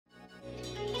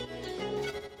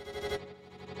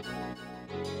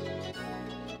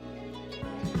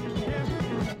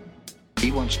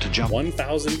He wants to jump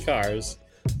 1,000 cars.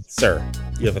 Sir,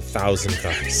 you have 1,000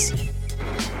 cars.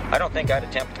 I don't think I'd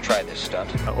attempt to try this stunt.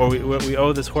 Or we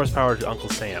owe this horsepower to Uncle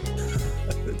Sam.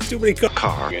 Too many cars.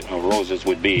 car. Roses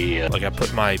would be... Like I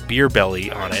put my beer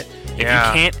belly on it. If you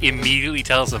can't immediately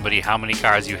tell somebody how many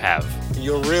cars you have.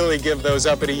 You'll really give those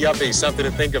uppity yuppies something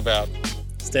to think about.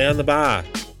 Stay on the bar.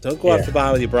 Don't go off the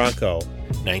bar with your Bronco.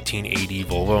 1980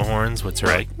 Volvo horns, what's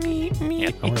right? I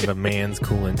want to have a man's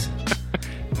coolant.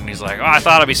 And he's like, oh, I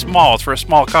thought it'd be small. It's for a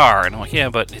small car. And I'm like, yeah,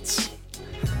 but it's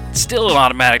still an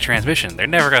automatic transmission. They're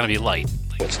never going to be light.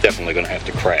 It's definitely going to have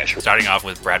to crash. Starting off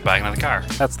with Brad buying another car.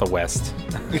 That's the West.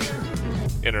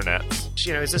 Internet.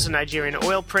 Is this a Nigerian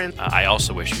oil print? I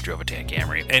also wish you drove a tan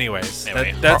Camry. Anyways,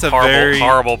 Anyway, that's a horrible, very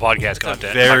horrible podcast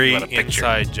content. Very Talking about a picture.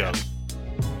 inside joke.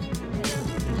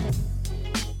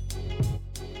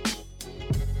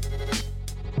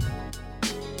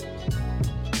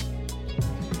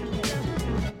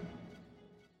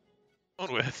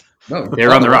 With. No,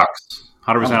 they're on the rocks.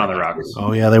 100% on the rocks.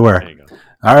 Oh, yeah, they were. There you go.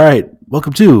 All right.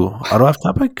 Welcome to Auto Off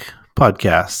Topic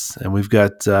Podcast. And we've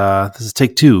got, this is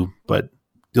take 2, but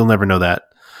you'll never know that,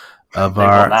 of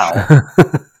our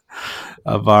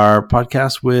of our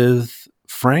podcast with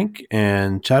Frank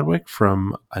and Chadwick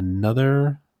from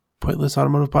another Pointless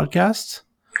Automotive podcast.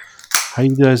 How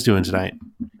you guys doing tonight?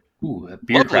 Ooh, that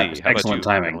beer crack was excellent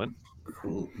timing.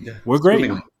 We're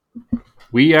great.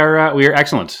 We are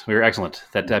excellent. We are excellent.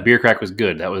 That beer crack was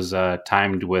good. That was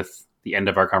timed with the end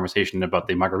of our conversation about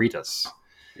the margaritas.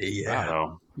 Yeah.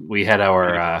 So we had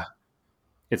our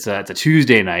it's a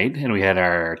Tuesday night, and we had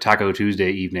our Taco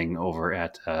Tuesday evening over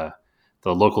at the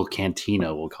local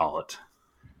cantina, we'll call it.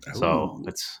 Ooh. So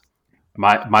it's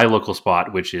my local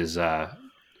spot, which is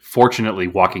fortunately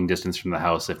walking distance from the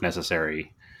house if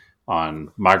necessary on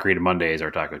Margarita Mondays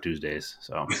or Taco Tuesdays.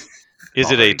 So.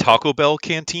 Is it a Taco Bell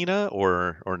cantina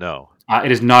or no?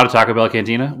 It is not a Taco Bell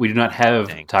cantina. We do not have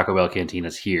Taco Bell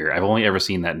cantinas here. I've only ever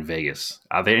seen that in Vegas.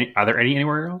 Are there any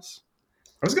anywhere else?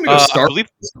 I was going to go Star Wars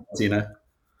cantina.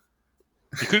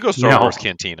 You could go Star Wars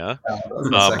cantina.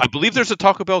 I believe there's a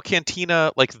Taco Bell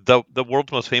cantina, like the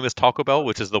world's most famous Taco Bell,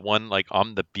 which is the one like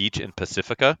on the beach in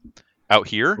Pacifica out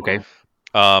here. Okay.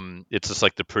 It's just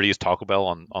like the prettiest Taco Bell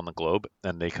on the globe,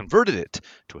 and they converted it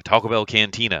to a Taco Bell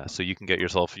cantina, so you can get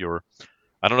yourself your.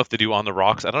 I don't know if they do on the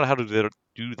rocks. I don't know how to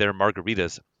do their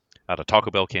margaritas at a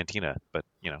Taco Bell cantina, but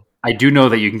I do know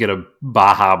that you can get a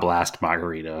Baja Blast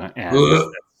margarita, and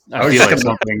I feel like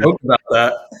something about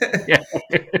that. Yeah,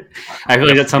 I feel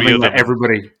like that's something that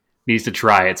everybody needs to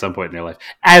try at some point in their life.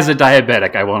 As a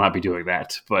diabetic, I will not be doing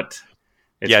that, but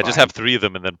just have 3 of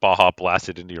them and then Baja Blast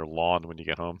it into your lawn when you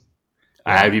get home.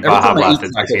 I'd be Baja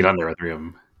Blasted 6 feet under with 3 of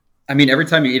them. I mean, every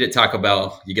time you eat at Taco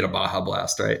Bell, you get a Baja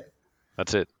Blast, right?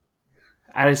 That's it.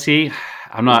 I see.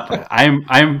 I'm not.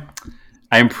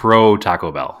 I'm pro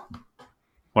Taco Bell.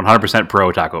 100%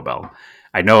 pro Taco Bell.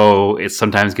 I know it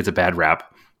sometimes gets a bad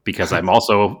rap because I'm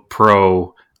also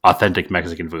pro authentic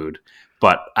Mexican food,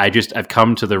 but I've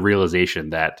come to the realization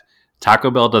that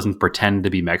Taco Bell doesn't pretend to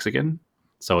be Mexican,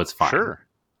 so it's fine. Sure.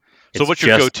 So what's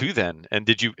your go-to then? And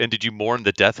did you mourn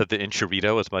the death of the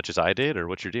enchilada as much as I did, or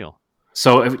what's your deal?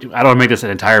 So I don't want to make this an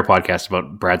entire podcast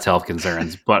about Brad's health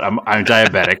concerns, but I'm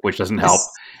diabetic, which doesn't help,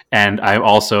 and I'm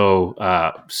also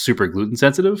super gluten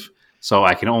sensitive, so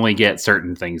I can only get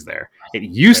certain things there. It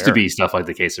used to be stuff like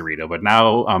the quesarito, but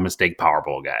now I'm a steak power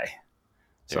bowl guy.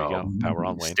 There you go. Power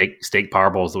on, Wayne. Steak power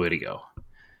bowl is the way to go.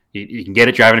 You can get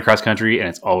it driving across country, and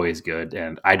it's always good.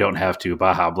 And I don't have to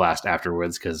Baja Blast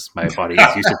afterwards because my body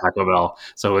is used to Taco Bell,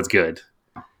 so it's good.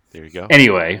 There you go.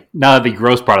 Anyway, now that the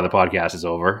gross part of the podcast is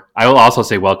over, I will also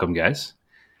say welcome, guys.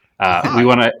 We're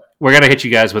gonna hit you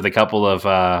guys with a couple of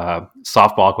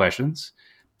softball questions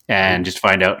and just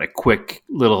find out a quick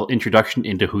little introduction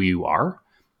into who you are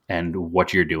and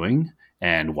what you're doing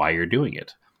and why you're doing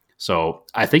it. So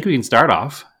I think we can start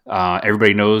off.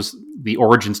 Everybody knows the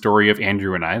origin story of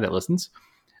Andrew and I that listens.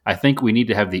 I think we need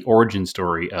to have the origin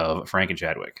story of Frank and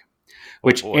Chadwick,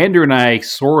 which Andrew and I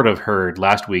sort of heard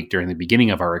last week during the beginning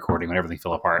of our recording when everything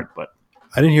fell apart. But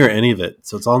I didn't hear any of it,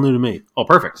 so it's all new to me. Oh,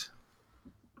 perfect.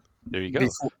 There you go.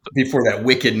 Before that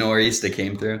wicked nor'easter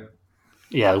came through.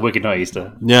 Yeah, the wicked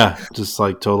nor'easter. Yeah, just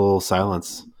like total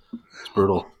silence. It's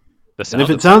brutal. And if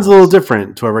it sounds a little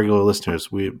different to our regular listeners,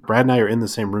 Brad and I are in the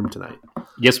same room tonight.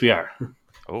 Yes, we are.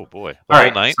 Oh boy! All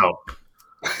right. Night? So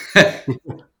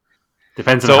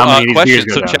depends on how many beers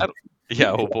go down.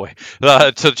 Yeah. Oh boy.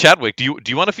 So Chadwick, do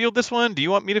you want to field this one? Do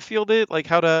you want me to field it? Like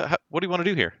what do you want to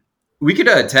do here? We could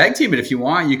tag team it if you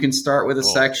want. You can start with a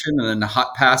section and then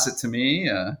hot pass it to me.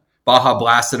 Baja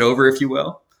blast it over, if you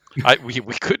will. We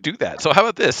could do that. So how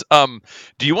about this?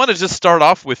 Do you want to just start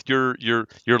off with your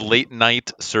late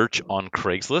night search on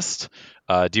Craigslist?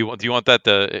 Do you want that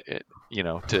to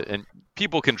and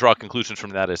people can draw conclusions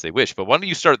from that as they wish. But why don't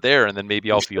you start there, and then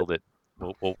maybe I'll field it.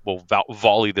 We'll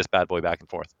volley this bad boy back and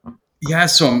forth. Yeah,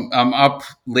 so I'm up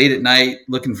late at night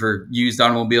looking for used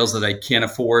automobiles that I can't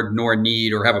afford nor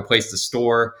need or have a place to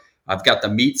store. I've got the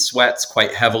meat sweats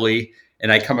quite heavily,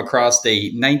 and I come across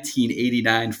a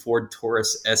 1989 Ford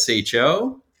Taurus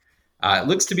SHO. It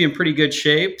looks to be in pretty good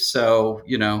shape. So,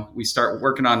 we start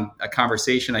working on a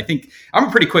conversation. I think I'm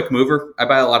a pretty quick mover. I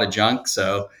buy a lot of junk.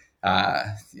 So,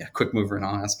 quick mover in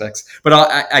all aspects. But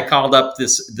I called up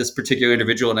this particular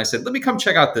individual and I said, let me come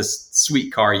check out this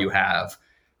sweet car you have.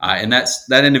 And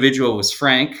that individual was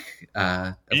Frank,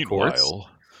 of course,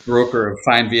 broker of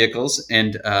fine vehicles.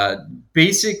 And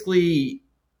basically,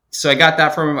 so I got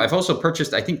that from him. I've also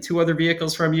purchased, I think, 2 other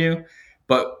vehicles from you.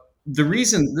 But the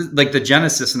reason, like the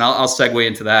genesis, and I'll segue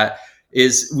into that,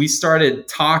 is we started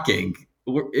talking.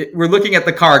 We're looking at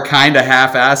the car kind of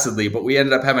half-assedly, but we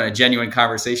ended up having a genuine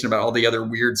conversation about all the other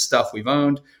weird stuff we've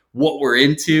owned, what we're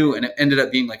into, and it ended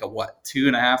up being like a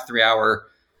 2.5, 3 hour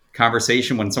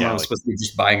conversation when someone was supposed to be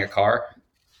just buying a car.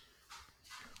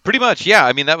 Pretty much, yeah.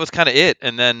 I mean, that was kind of it.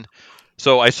 And then,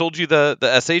 so I sold you the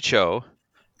SHO,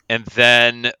 and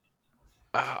then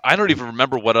I don't even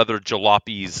remember what other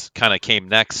jalopies kind of came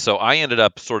next. So I ended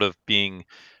up sort of being,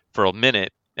 for a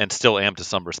minute, and still am to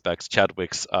some respects,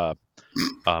 Chadwick's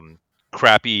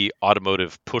crappy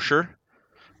automotive pusher,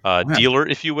 dealer,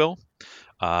 if you will.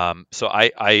 So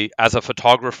I as a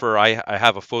photographer, I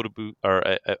have a photo booth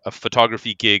or a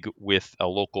photography gig with a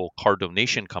local car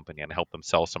donation company, and I help them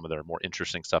sell some of their more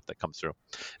interesting stuff that comes through.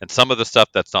 And some of the stuff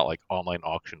that's not like online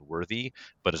auction worthy,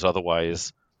 but is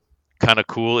otherwise kind of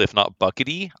cool, if not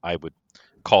buckety, I would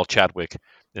call Chadwick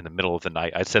in the middle of the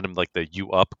night. I'd send him like the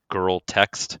 "you up girl"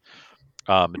 text,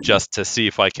 just to see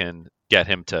if I can get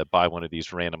him to buy one of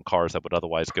these random cars that would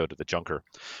otherwise go to the junker.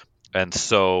 And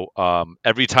so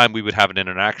every time we would have an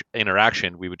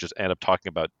interaction, we would just end up talking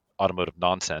about automotive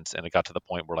nonsense. And it got to the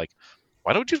point where, like,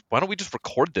 why don't we just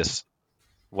record this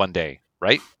one day,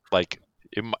 right? Like,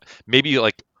 maybe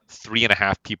like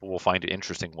 3.5 people will find it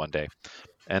interesting one day.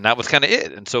 And that was kind of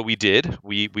it. And so we did.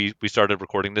 We started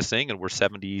recording this thing, and we're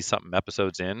 70 something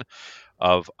episodes in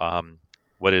of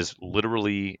what is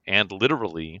literally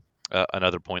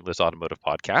another pointless automotive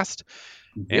podcast.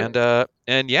 Yeah.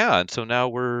 And so now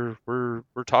we're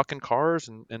talking cars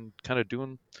and kind of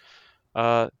doing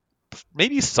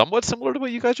maybe somewhat similar to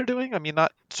what you guys are doing. I mean,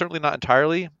 certainly not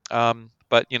entirely.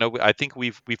 But I think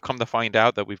we've come to find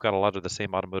out that we've got a lot of the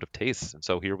same automotive tastes, and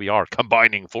so here we are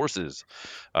combining forces.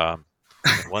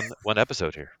 One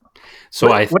episode here.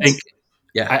 So I think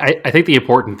the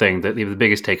important thing, that the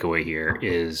biggest takeaway here,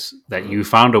 is that you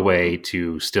found a way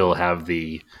to still have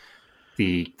the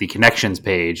connections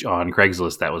page on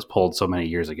Craigslist that was pulled so many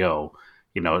years ago.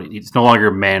 It's no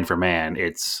longer man for man;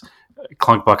 it's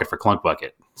clunk bucket for clunk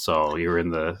bucket. So you're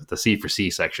in the C for C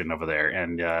section over there,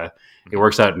 and it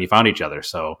works out, and you found each other.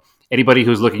 So anybody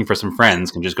who's looking for some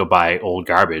friends can just go buy old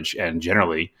garbage, and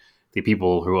generally the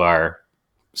people who are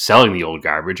selling the old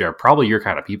garbage are probably your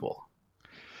kind of people.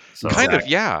 So, kind of,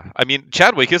 yeah. I mean,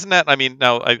 Chadwick, isn't that? I mean,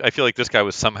 now I feel like this guy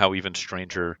was somehow even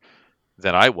stranger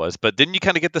than I was, but didn't you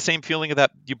kind of get the same feeling of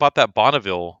that? You bought that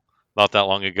Bonneville not that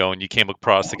long ago, and you came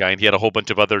across the guy, and he had a whole bunch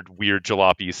of other weird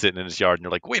jalopies sitting in his yard, and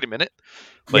you're like, wait a minute.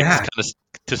 Like, it's kind of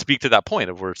to speak to that point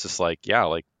of where it's just like, yeah,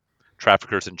 like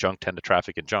traffickers and junk tend to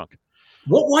traffic in junk.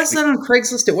 What was that on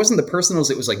Craigslist? It wasn't the personals.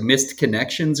 It was like missed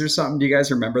connections or something. Do you guys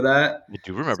remember that? I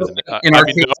do remember that.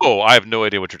 I have no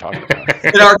idea what you're talking about.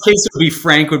 In our case, it would be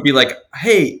Frank would be like,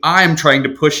 hey, I'm trying to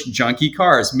push junky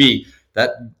cars. Me,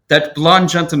 that blonde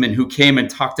gentleman who came and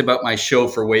talked about my show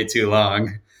for way too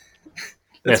long.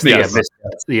 That's me.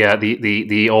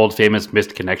 The old famous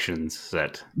missed connections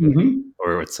set.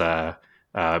 Or it's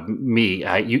me.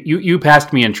 You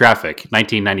passed me in traffic.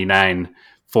 1999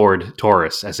 Ford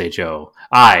Taurus SHO.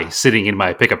 I sitting in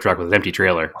my pickup truck with an empty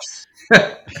trailer.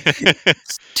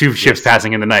 2 ships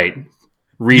passing in the night.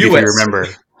 Read if you remember.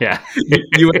 Yeah.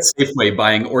 U.S. Safeway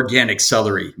buying organic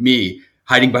celery. Me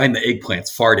hiding behind the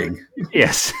eggplants, farting.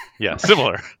 Yes. Yeah.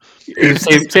 Similar.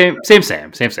 Same.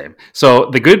 So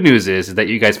the good news is that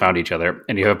you guys found each other,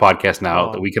 and you have a podcast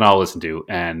now that we can all listen to,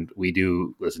 and we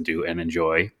do listen to and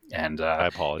enjoy. And I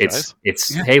apologize.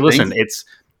 Hey, listen,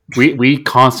 we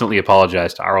constantly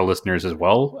apologize to our listeners as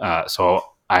well. So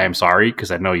I am sorry,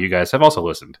 because I know you guys have also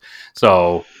listened.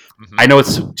 So I know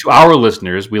it's to our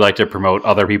listeners, we like to promote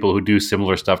other people who do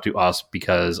similar stuff to us,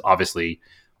 because obviously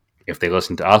if they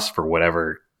listen to us for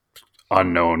whatever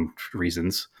unknown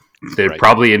reasons, they'd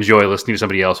probably enjoy listening to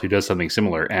somebody else who does something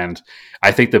similar. And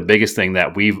I think the biggest thing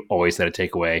that we've always had to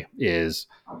take away is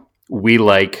we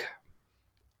like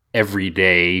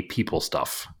everyday people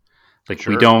stuff. Like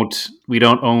we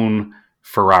don't own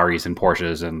Ferraris and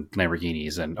Porsches and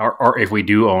Lamborghinis, and or if we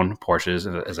do own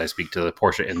Porsches, as I speak to the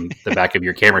Porsche in the back of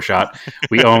your camera shot,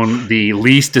 we own the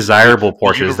least desirable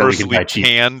Porsches that we can buy cheap.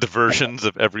 Canned versions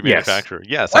of every manufacturer.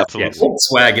 Yes, absolutely. Yes.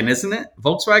 Volkswagen, isn't it?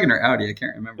 Volkswagen or Audi? I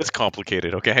can't remember. It's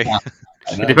complicated. Okay. Yeah,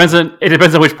 it depends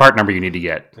on which part number you need to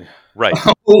get. Right.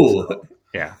 Oh.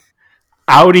 Yeah.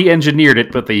 Audi engineered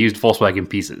it, but they used Volkswagen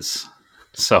pieces.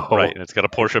 So right, and it's got a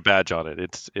Porsche badge on it.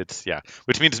 It's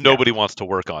which means nobody wants to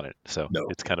work on it. So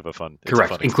it's kind of a fun.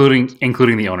 Correct, including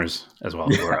the owners as well.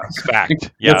 Fact,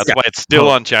 yeah, that's why it's still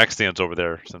on jack stands over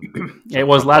there. It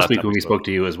was last week when we spoke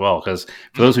to you as well. Because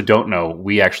for those who don't know,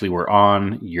 we actually were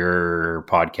on your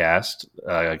podcast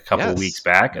a couple of weeks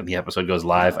back, and the episode goes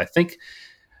live. I think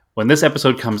when this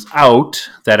episode comes out,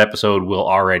 that episode will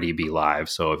already be live.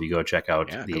 So if you go check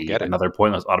out another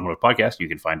Pointless Automotive podcast, you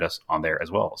can find us on there as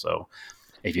well. So.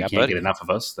 If you can't get enough of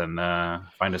us, then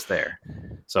find us there.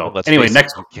 So anyway,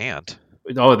 next can't.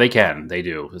 Oh, they can. They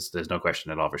do. There's no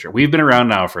question at all for sure. We've been around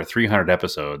now for 300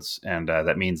 episodes, and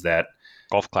that means that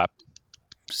golf clap.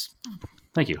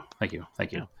 Thank you.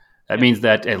 That means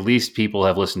that at least people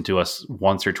have listened to us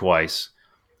once or twice.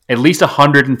 At least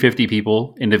 150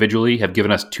 people individually have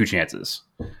given us 2 chances,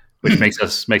 which makes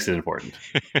it important.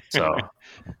 So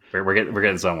we're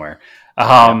getting somewhere.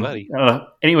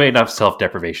 Anyway, enough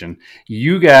self-deprivation.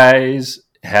 You guys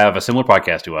have a similar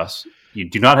podcast to us. You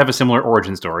do not have a similar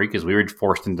origin story because we were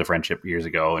forced into friendship years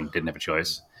ago and didn't have a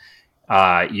choice.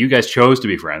 You guys chose to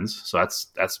be friends, so that's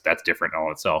different all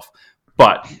in itself.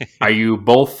 But are you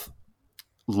both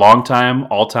long-time,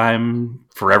 all-time,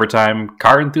 forever-time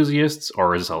car enthusiasts,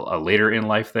 or is this a later in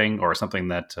life thing, or something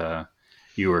that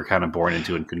you were kind of born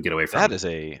into and couldn't get away from? That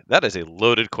is a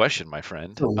loaded question, my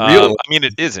friend. I mean,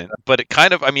 it isn't, but it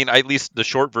kind of. I mean, at least the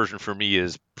short version for me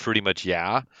is pretty much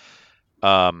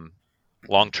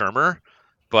long-termer.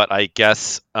 But I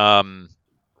guess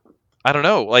I don't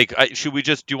know. Like, do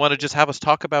you want to just have us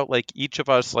talk about like each of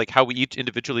us, like how we each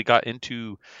individually got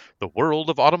into the world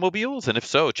of automobiles? And if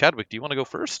so, Chadwick, do you want to go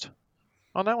first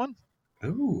on that one?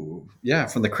 Ooh, yeah,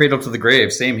 from the cradle to the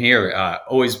grave. Same here.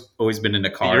 Always been into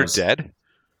cars. You're dead?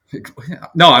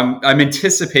 No, I'm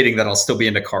anticipating that I'll still be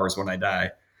into cars when I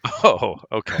die. Oh,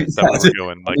 okay. That was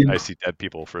going like I see dead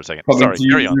people for a second. Sorry,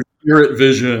 carry on. Spirit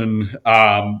vision.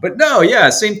 But no, yeah,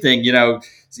 same thing.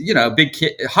 Big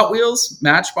Hot Wheels,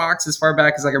 Matchbox, as far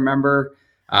back as I can remember.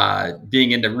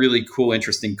 Being into really cool,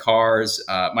 interesting cars.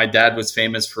 My dad was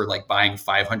famous for like buying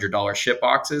 $500 shit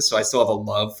boxes, so I still have a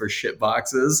love for shit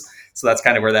boxes. So that's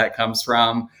kind of where that comes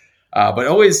from. But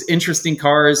always interesting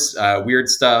cars, weird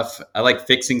stuff. I like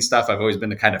fixing stuff. I've always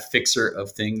been a kind of fixer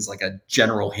of things, like a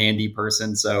general handy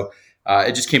person. So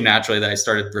it just came naturally that I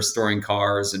started restoring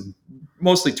cars and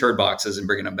mostly turd boxes and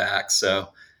bringing them back. So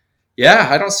yeah,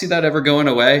 I don't see that ever going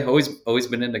away. Always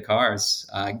been into cars,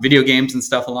 video games and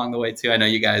stuff along the way too. I know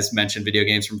you guys mentioned video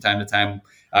games from time to time.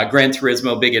 Gran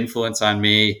Turismo, big influence on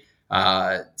me.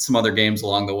 Some other games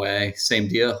along the way, same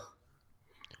deal.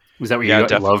 Was that what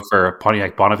you loved for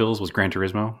Pontiac Bonnevilles? Was Gran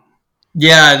Turismo?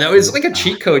 Yeah, that was like a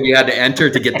cheat code you had to enter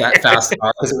to get that fast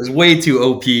car because it was way too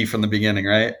OP from the beginning,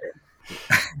 right?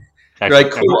 You're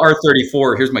like, cool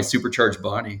R34, here's my supercharged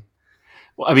body.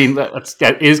 Well, I mean,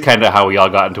 that is kind of how we all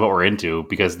got into what we're into,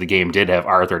 because the game did have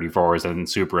R34s and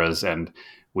Supras, and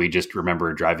we just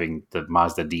remember driving the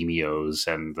Mazda Demios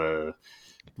and the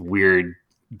weird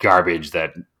garbage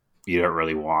that you don't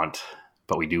really want,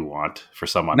 but we do want for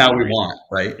someone. Now we want,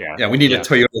 right? Yeah, we need a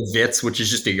Toyota Vitz, which is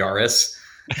just a Yaris.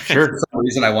 Sure. For some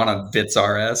reason, I want a Vitz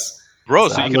RS. Bro,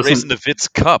 so you can race in the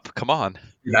Vitz Cup. Come on.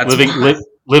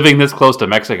 Living this close to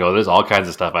Mexico, there's all kinds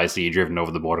of stuff I see driven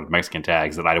over the border with Mexican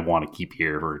tags that I want to keep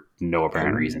here for no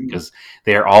apparent reason, because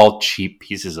they are all cheap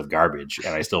pieces of garbage,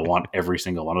 and I still want every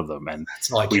single one of them. And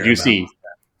we do see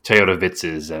Toyota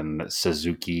Vitzes and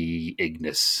Suzuki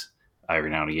Ignis every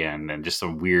now and again, and just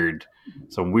some weird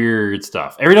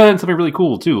stuff. Every now and then something really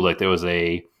cool too. Like there was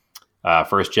a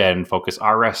first gen Focus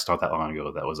RS not that long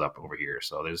ago that was up over here.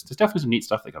 So there's definitely some neat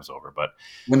stuff that comes over. But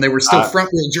when they were still front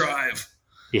wheel drive.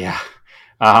 Yeah.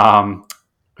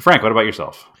 Frank, what about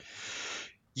yourself?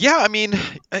 Yeah, I mean,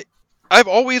 I've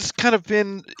always kind of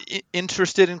been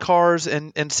interested in cars,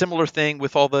 and similar thing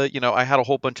with all the, I had a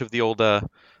whole bunch of the old,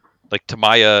 like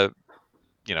Tamiya,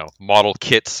 model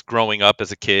kits growing up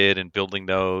as a kid and building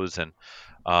those. And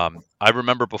I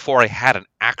remember before I had an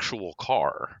actual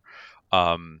car,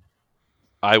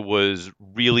 I was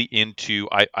really into,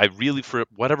 I really, for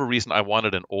whatever reason, I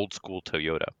wanted an old school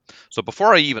Toyota. So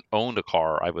before I even owned a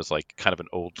car, I was like kind of an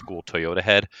old school Toyota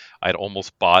head. I'd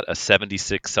almost bought a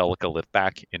 76 Celica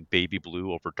liftback in baby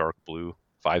blue over dark blue,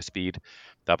 5-speed.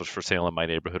 That was for sale in my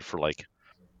neighborhood for like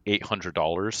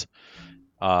 $800.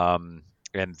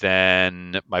 And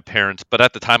then my parents, but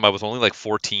at the time I was only like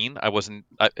 14.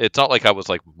 It's not like I was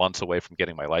like months away from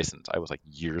getting my license. I was like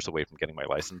years away from getting my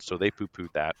license. So they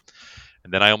poo-pooed that.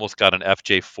 And then I almost got an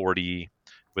FJ40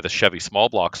 with a Chevy small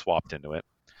block swapped into it.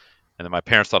 And then my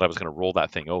parents thought I was going to roll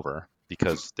that thing over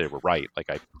because they were right. Like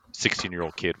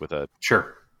 16-year-old kid with a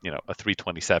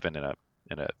 327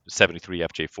 and a 73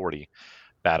 FJ40,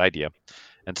 bad idea.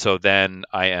 And so then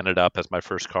I ended up, as my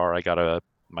first car, I got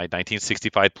my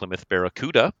 1965 Plymouth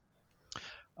Barracuda,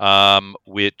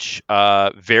 which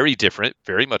very different,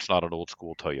 very much not an old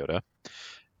school Toyota.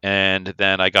 And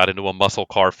then I got into a muscle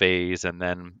car phase, and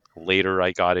then later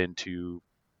I got into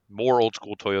more old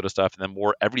school Toyota stuff, and then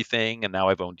more everything. And now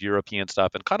I've owned European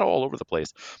stuff and kind of all over the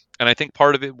place. And I think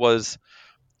part of it was,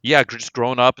 just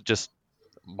growing up, just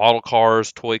model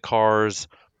cars, toy cars,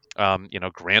 Gran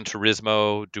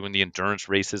Turismo, doing the endurance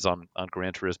races on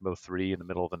Gran Turismo 3 in the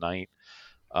middle of the night,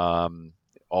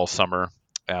 all summer,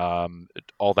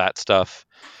 all that stuff.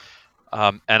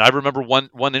 And I remember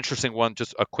one interesting one,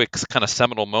 just a quick kind of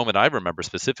seminal moment I remember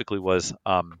specifically was,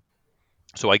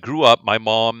 so I grew up, my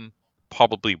mom,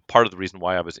 probably part of the reason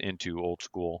why I was into old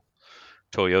school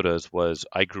Toyotas was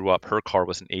I grew up, her car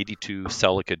was an 82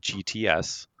 Celica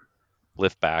GTS,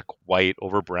 liftback, white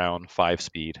over brown,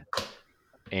 5-speed.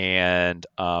 And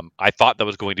I thought that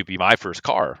was going to be my first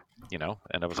car, and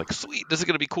I was like, sweet, this is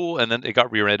going to be cool. And then it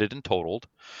got rear-ended and totaled.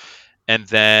 And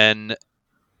then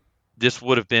this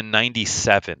would have been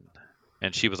 97.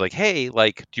 And she was like, hey,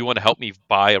 like, do you want to help me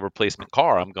buy a replacement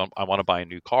car? I want to buy a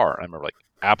new car. I remember like,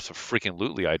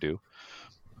 absolutely I do.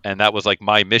 And that was like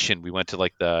my mission. We went to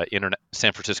like the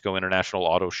San Francisco International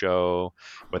Auto Show,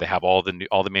 where they have all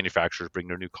the manufacturers bring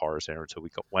their new cars there. And so we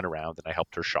went around, and I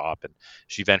helped her shop. And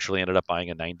she eventually ended up buying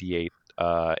a 98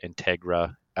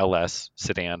 Integra LS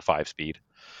sedan 5-speed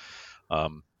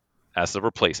as the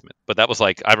replacement. But that was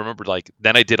like, I remember like,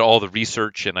 then I did all the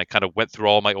research, and I kind of went through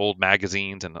all my old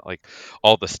magazines and like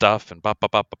all the stuff and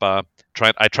I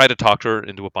tried to talk her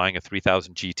into buying a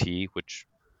 3000 GT, which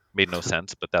made no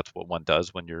sense, but that's what one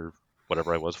does when you're,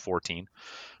 whatever I was, 14.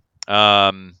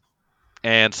 And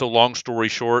so long story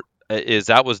short is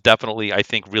that was definitely, I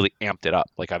think, really amped it up.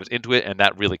 Like I was into it, and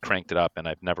that really cranked it up, and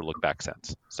I've never looked back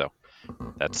since. So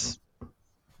that's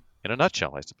in a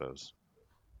nutshell, I suppose.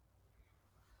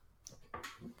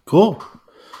 Cool.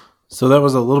 So that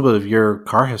was a little bit of your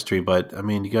car history, but I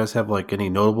mean, do you guys have like any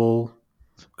notable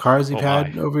cars you've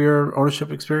had over your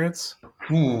ownership experience?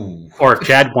 Or if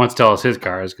Chad wants to tell us his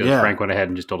cars, because Frank went ahead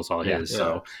and just told us all his.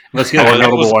 So let's get the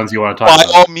notable ones you want to talk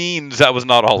about. By all means, that was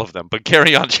not all of them, but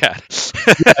carry on, Chad.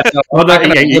 I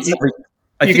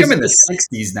think I'm in the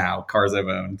 60s now, cars I've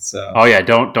owned. So. Oh yeah,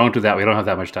 don't do that. We don't have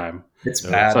that much time. It's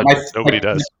bad. Nobody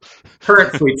does.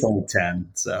 Current fleet's only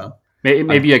 10, so.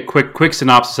 Maybe a quick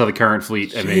synopsis of the current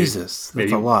fleet. Jesus,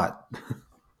 that's a lot.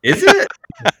 Is it?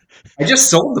 I just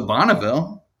sold the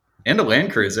Bonneville. And a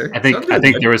Land Cruiser. I think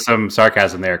there was some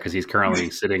sarcasm there because he's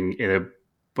currently sitting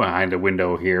behind a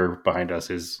window here. Behind us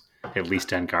is at least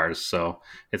 10 cars, so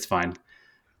it's fine.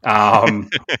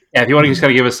 If you want to just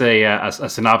kind of give us a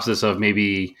synopsis of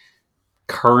maybe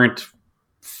current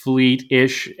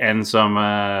fleet-ish and some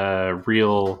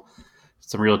real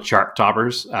chart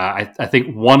toppers. I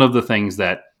think one of the things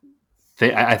that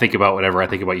I think about whenever I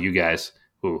think about you guys.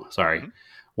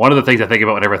 One of the things I think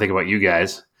about whenever I think about you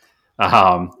guys.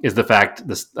 Is the fact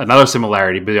another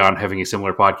similarity beyond having a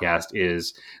similar podcast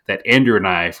is that Andrew and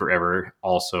I forever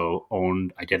also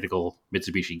owned identical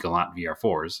Mitsubishi Galant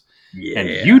VR4s, and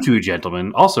you two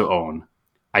gentlemen also own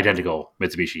identical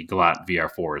Mitsubishi Galant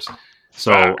VR4s.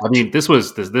 So I mean, this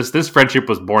friendship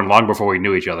was born long before we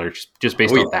knew each other, just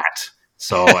based on that.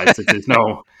 So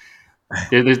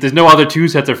there's no other two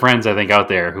sets of friends I think out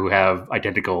there who have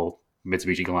identical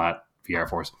Mitsubishi Galant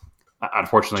VR4s.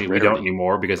 Unfortunately, we don't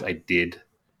anymore because I did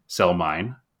sell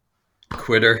mine.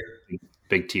 Quitter.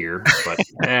 Big tier, but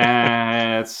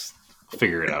let's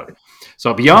figure it out.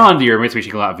 So beyond your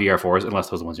Mitsubishi Galant VR4s, unless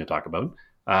those are the ones you talk about,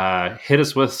 hit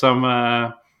us with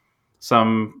some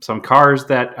cars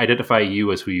that identify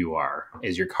you as who you are,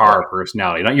 as your car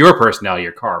personality. Not your personality,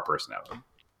 your car personality.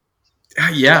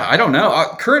 Yeah, I don't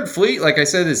know. Current fleet, like I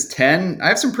said, is 10. I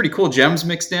have some pretty cool gems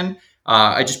mixed in.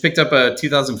 I just picked up a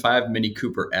 2005 Mini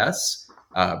Cooper S,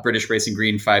 British Racing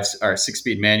Green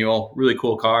 6-speed manual. Really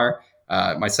cool car.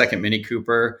 My second Mini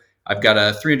Cooper. I've got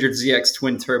a 300ZX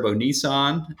twin turbo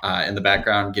Nissan in the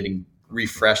background, getting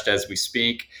refreshed as we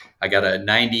speak. I got a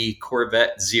 90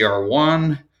 Corvette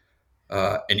ZR1,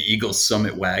 an Eagle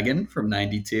Summit wagon from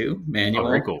 92 manual. Oh,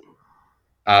 very cool.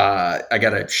 I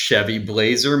got a Chevy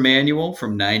Blazer manual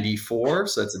from 94.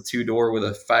 So that's a 2-door with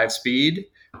a 5-speed.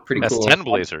 Pretty cool. S10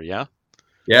 Blazer, yeah?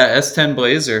 Yeah, S10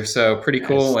 Blazer. So pretty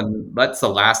cool. And that's the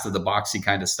last of the boxy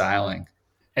kind of styling.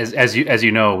 As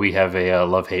you know, we have a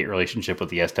love-hate relationship with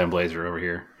the S10 Blazer over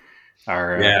here.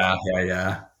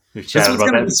 Yeah. We've This chatted one's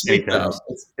about gonna that be sweet, many though. times.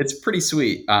 It's pretty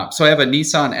sweet. So I have a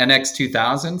Nissan NX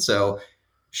 2000. So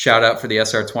shout out for the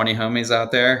SR20 homies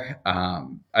out there. I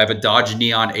have a Dodge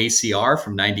Neon ACR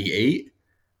from 98,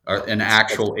 or an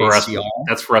actual ACR.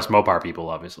 That's for us Mopar people,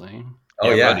 obviously.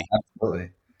 Oh yeah, buddy.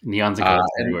 absolutely. Neons and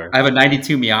ghosts And everywhere. I have a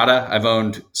 92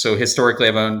 Miata. Historically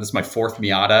I've owned, this is my 4th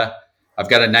Miata. I've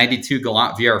got a 92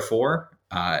 Galant VR4,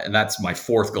 and that's my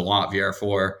 4th Galant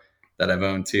VR4 that I've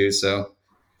owned too. So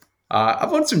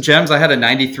I've owned some gems. I had a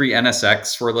 93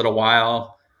 NSX for a little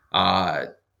while.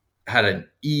 Had an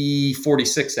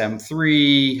E46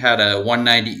 M3, had a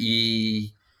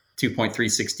 190E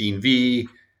 2.316V.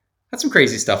 Had some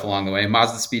crazy stuff along the way.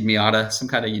 Mazda Speed Miata, some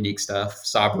kind of unique stuff.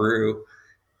 Subaru.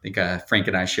 I think Frank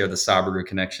and I share the Subaru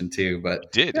connection too.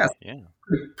 But Yeah.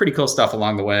 pretty cool stuff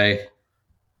along the way.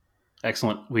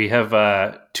 Excellent. We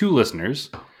have 2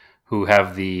 listeners who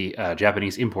have the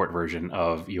Japanese import version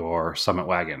of your Summit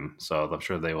wagon, so I'm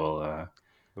sure they will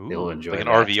enjoy like an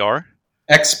that. RVR?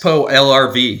 Expo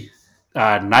LRV.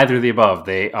 Neither of the above.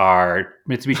 They are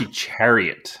Mitsubishi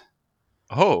Chariot.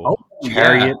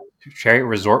 Chariot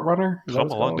Resort Runner? Is that Come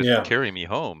what it's along called? to carry me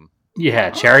home. Yeah,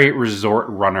 Chariot Resort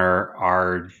Runner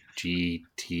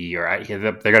RGT,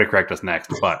 they're going to correct us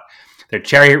next, but they're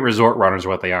Chariot Resort Runners are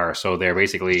what they are. So they're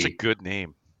basically... It's a good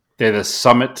name. They're the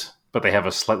Summit, but they have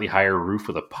a slightly higher roof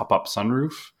with a pop-up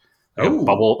sunroof. Like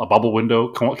a bubble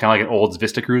window, kind of like an old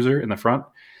Vista Cruiser in the front.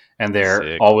 And they're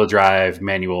Sick. all-wheel drive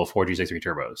manual 4G63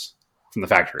 turbos from the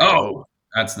factory. Oh,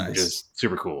 that's nice. Which is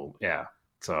super cool. Yeah.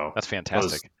 So that's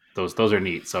fantastic. Those are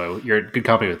neat. So you're in good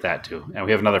company with that too. And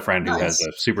we have another friend who has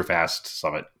a super fast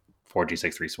Summit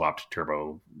 4G63 swapped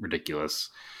turbo, ridiculous,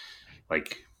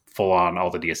 like full on all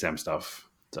the DSM stuff.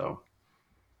 So,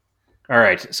 all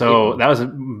right. So that was a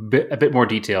bit more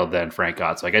detailed than Frank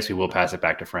got. So I guess we will pass it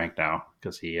back to Frank now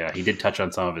because he did touch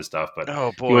on some of his stuff, but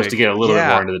oh boy, he wants to get a little bit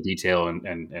more into the detail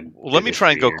and well, let me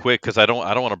try and go quick because I don't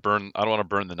want to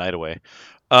burn the night away.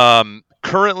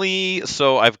 Currently,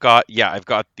 so I've got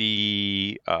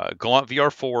the Galant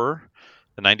VR4,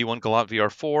 the 91 Galant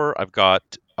VR4. I've got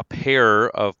a pair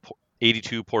of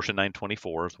 82 Porsche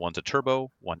 924s. One's a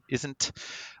turbo, one isn't.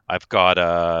 I've got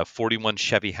a 41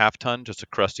 Chevy half-ton, just a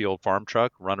crusty old farm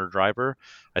truck, runner driver.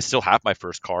 I still have my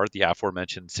first car, the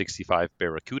aforementioned 65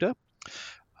 Barracuda.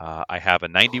 I have a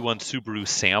 91 Subaru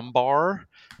Sambar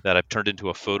that I've turned into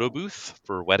a photo booth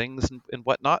for weddings and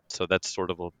whatnot. So that's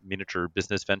sort of a miniature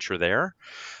business venture there.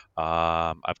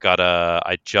 I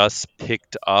just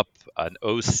picked up an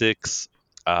 06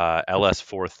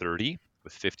 LS430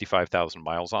 with 55,000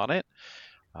 miles on it.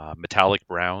 Metallic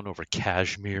brown over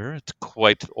cashmere. It's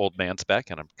quite old man spec,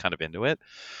 and I'm kind of into it.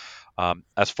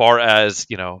 As far as,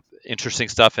 interesting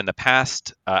stuff in the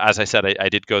past, as I said, I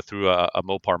did go through a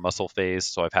Mopar muscle phase,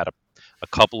 so I've had a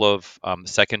couple of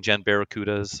second-gen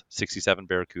Barracudas, 67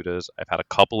 Barracudas. I've had a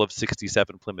couple of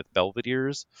 67 Plymouth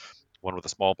Belvederes, one with a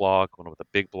small block, one with a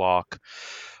big block.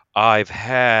 I've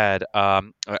had I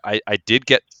did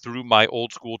get through my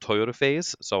old school Toyota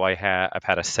phase, so I've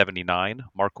had a 79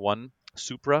 Mark I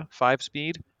Supra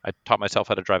 5-speed. I taught myself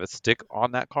how to drive a stick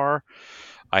on that car.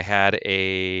 I had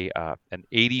an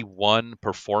 81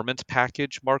 Performance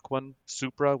Package Mark I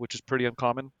Supra, which is pretty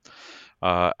uncommon.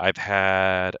 I've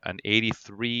had an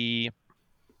 83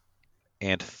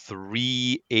 and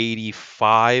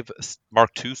 385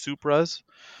 Mark II Supras.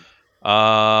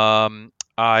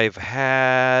 I've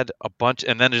had a bunch,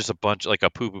 and then there's a bunch, like a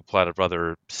poo-poo plat of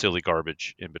other silly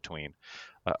garbage in between.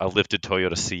 A lifted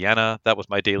Toyota Sienna, that was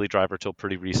my daily driver till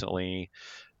pretty recently.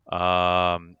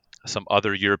 Some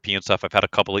other European stuff. I've had a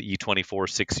couple of E24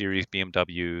 6 Series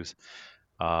BMWs.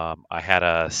 I had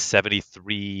a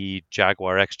 73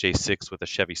 Jaguar XJ6 with a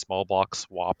Chevy small block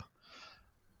swap.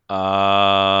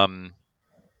 And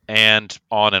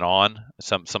on and on.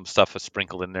 Some stuff is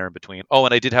sprinkled in there in between. Oh,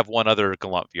 and I did have one other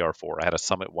Galant VR4. I had a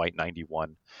Summit White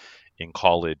 91 in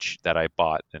college that I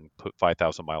bought and put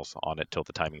 5,000 miles on it till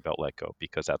the timing belt let go,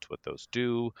 because that's what those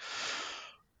do.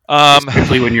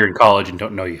 Especially when you're in college and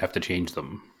don't know you have to change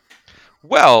them.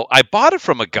 Well, I bought it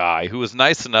from a guy who was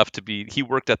nice enough he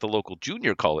worked at the local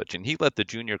junior college, and he let the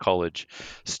junior college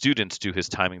students do his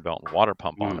timing belt and water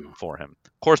pump on it for him.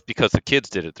 Of course, because the kids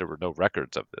did it, there were no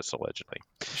records of this, allegedly.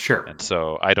 Sure. And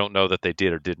so I don't know that they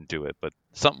did or didn't do it, but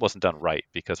something wasn't done right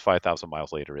because 5,000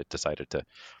 miles later, it decided to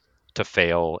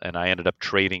fail, and I ended up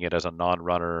trading it as a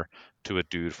non-runner to a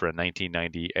dude for a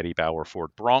 1990 Eddie Bauer Ford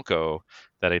Bronco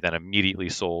that I then immediately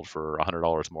sold for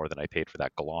 $100 more than I paid for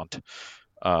that Galant.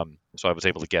 So I was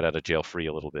able to get out of jail free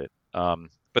a little bit.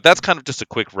 But that's kind of just a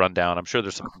quick rundown. I'm sure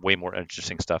there's some way more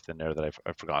interesting stuff in there that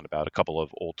I've forgotten about. A couple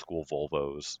of old school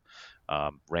Volvos,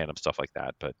 random stuff like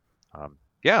that. But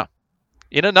yeah,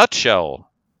 in a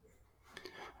nutshell.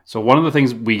 So one of the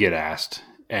things we get asked,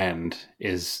 and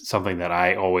is something that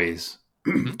I always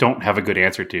don't have a good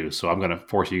answer to, so I'm going to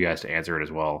force you guys to answer it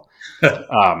as well.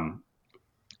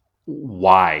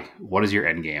 Why? What is your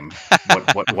end game?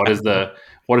 What is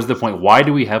the point? Why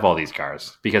do we have all these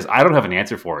cars? Because I don't have an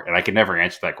answer for it, and I can never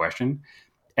answer that question.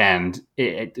 And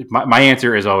my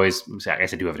answer is always, I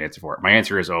guess I do have an answer for it. My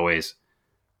answer is always,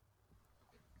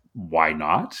 why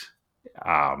not?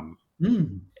 Oscar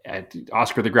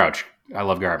the Grouch. I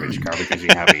love garbage. Garbage makes me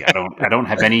happy. I don't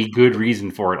have any good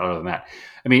reason for it other than that.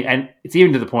 I mean, and it's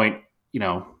even to the point,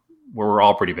 where we're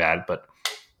all pretty bad, but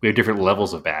we have different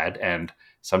levels of bad. And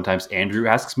sometimes Andrew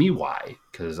asks me why,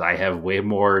 because I have way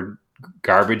more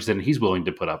garbage than he's willing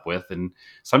to put up with, and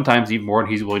sometimes even more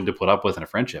than he's willing to put up with in a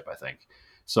friendship, I think.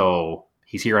 So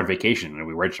he's here on vacation, and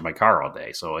we register my car all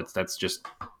day. So that's just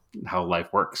how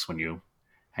life works when you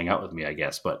hang out with me, I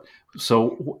guess. But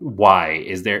so why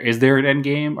is there an end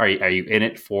game? Are you in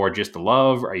it for just the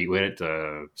love? Are you in it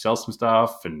to sell some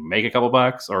stuff and make a couple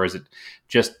bucks, or is it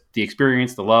just the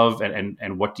experience, the love,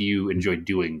 and what do you enjoy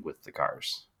doing with the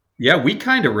cars? Yeah, we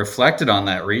kind of reflected on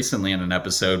that recently in an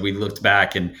episode. We looked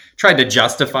back and tried to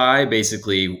justify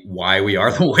basically why we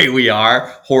are the way we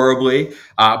are horribly.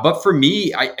 But for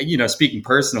me, speaking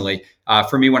personally,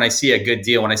 for me, when I see a good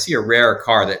deal, when I see a rare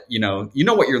car that, you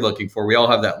know what you're looking for, we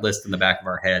all have that list in the back of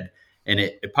our head, and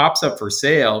it pops up for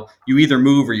sale, you either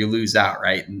move or you lose out,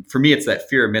 right? And for me, it's that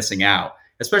fear of missing out.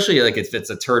 Especially like if it's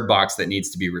a turd box that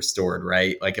needs to be restored,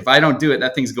 right? Like if I don't do it,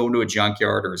 that thing's going to a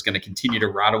junkyard or is going to continue to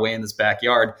rot away in this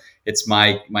backyard. It's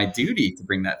my duty to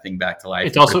bring that thing back to life.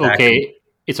 It's also okay.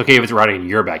 It's okay if it's rotting in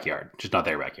your backyard, just not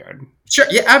their backyard. Sure.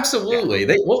 Yeah, absolutely.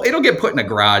 Yeah. It'll get put in a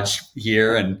garage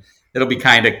here and it'll be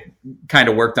kind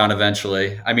of worked on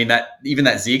eventually. I mean, that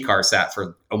Z car sat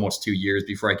for almost 2 years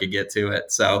before I could get to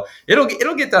it. So it'll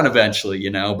get done eventually,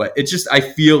 but it's just, I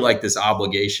feel like this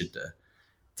obligation to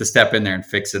step in there and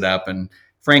fix it up. And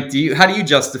Frank, how do you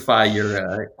justify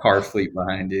your car fleet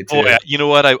behind you too? Oh, yeah. You know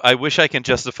what? I wish I can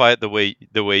justify it the way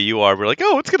you are. We're like,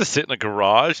 oh, it's going to sit in a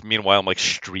garage. Meanwhile, I'm like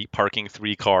street parking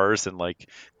 3 cars and like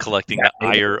collecting the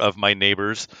ire of my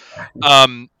neighbors.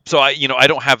 So I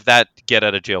don't have that get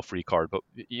out of jail free card, but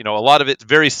a lot of it's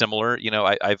very similar.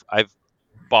 I've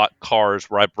bought cars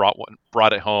where I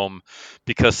brought it home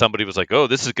because somebody was like, oh,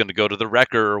 this is going to go to the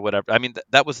wrecker or whatever. I mean,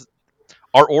 that was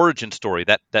our origin story,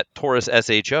 that Taurus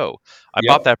SHO. I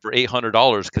bought that for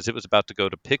 $800 because it was about to go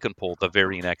to pick and pull the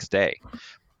very next day.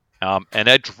 And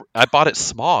I bought it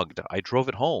smogged. I drove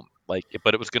it home,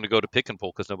 but it was going to go to pick and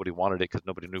pull because nobody wanted it because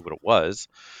nobody knew what it was.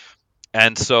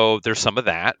 And so there's some of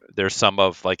that. There's some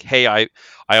of like, hey, I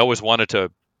always wanted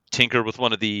to tinker with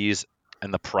one of these,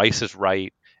 and the price is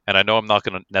right. And I know I'm not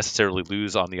going to necessarily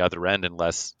lose on the other end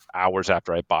unless hours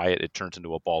after I buy it, it turns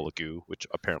into a ball of goo, which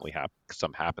apparently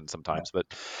happens sometimes.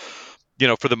 But,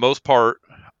 for the most part,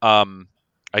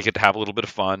 I get to have a little bit of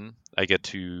fun. I get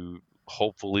to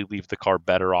hopefully leave the car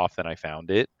better off than I found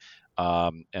it.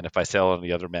 And if I sell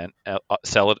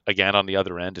it again on the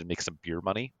other end and make some beer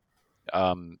money,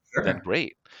 then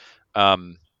great.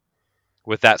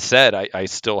 With that said, I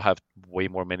still have way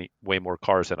more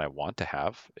cars than I want to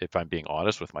have, if I'm being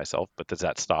honest with myself. But does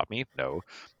that stop me? No.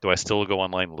 Do I still go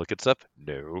online and look at stuff?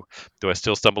 No. Do I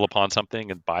still stumble upon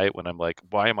something and buy it when I'm like,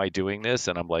 why am I doing this?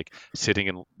 And I'm like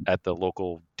sitting at the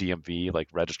local DMV, like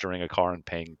registering a car and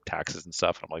paying taxes and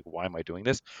stuff. And I'm like, why am I doing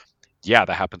this? Yeah,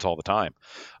 that happens all the time.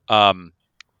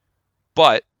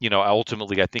 But,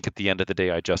 ultimately, I think at the end of the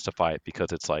day, I justify it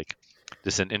because it's like,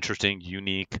 this is an interesting,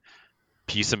 unique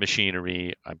piece of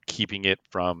machinery. I'm keeping it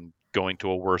from going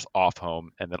to a worse off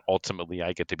home, and then ultimately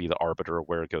I get to be the arbiter of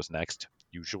where it goes next,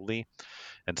 usually.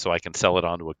 And so I can sell it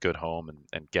onto a good home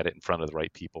and get it in front of the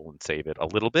right people and save it a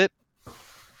little bit.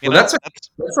 That's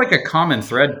like a common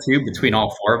thread too between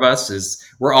all 4 of us is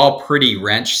we're all pretty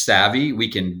wrench savvy. We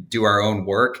can do our own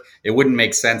work. It wouldn't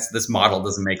make sense. This model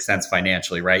doesn't make sense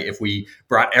financially, right? If we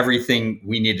brought everything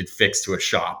we needed fixed to a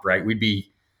shop, right? We'd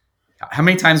be how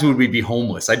many times would we be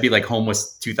homeless? I'd be like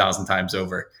homeless 2,000 times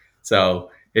over.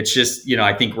 So it's just,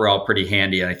 I think we're all pretty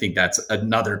handy. And I think that's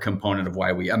another component of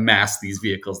why we amass these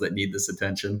vehicles that need this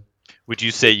attention. Would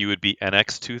you say you would be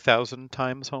NX 2,000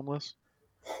 times homeless?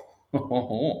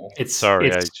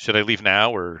 Should I leave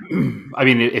now or? I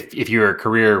mean, if your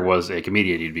career was a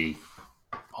comedian, you'd be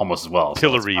almost as well.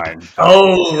 Killer Reed. It's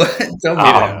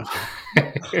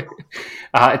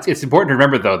important to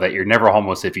remember though that you're never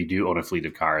homeless if you do own a fleet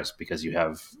of cars because you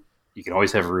can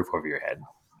always have a roof over your head.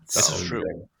 This is true.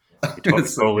 You're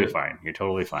totally fine. You're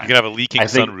totally fine. You can have a leaking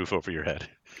sunroof over your head.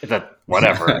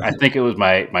 Whatever. I think it was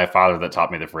my father that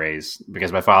taught me the phrase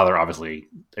because my father, obviously,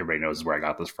 everybody knows where I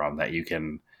got this from. That you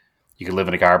can live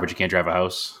in a car, but you can't drive a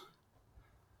house.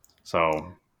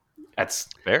 So that's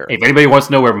fair. If anybody wants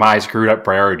to know where my screwed up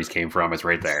priorities came from, it's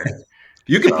right there.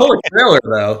 You can pull a trailer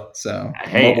though. So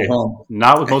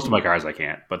not with most of my cars, I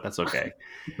can't, but that's okay.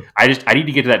 I need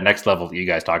to get to that next level that you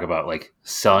guys talk about, like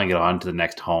selling it on to the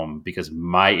next home, because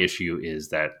my issue is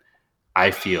that I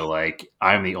feel like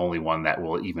I'm the only one that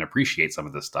will even appreciate some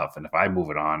of this stuff. And if I move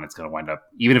it on, it's going to wind up,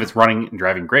 even if it's running and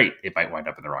driving great, it might wind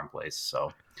up in the wrong place.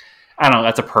 So I don't know.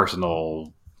 That's a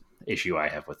personal issue I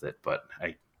have with it, but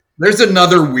there's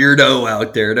another weirdo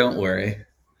out there. Don't worry.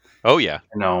 Oh yeah.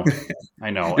 I know. And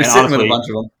sitting honestly, with a bunch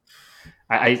of them.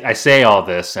 I say all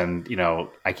this and,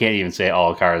 I can't even say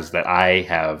all cars that I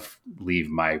have leave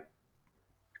my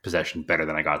possession better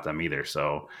than I got them either.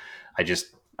 So I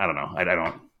don't know.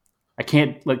 I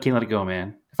can't let it go,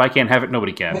 man. If I can't have it,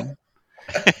 nobody can.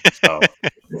 So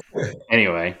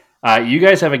anyway, you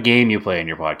guys have a game you play in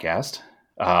your podcast.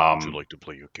 Would you like to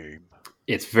play a game?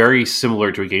 It's very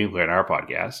similar to a game we play in our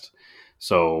podcast.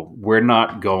 So we're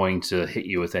not going to hit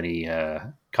you with any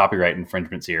copyright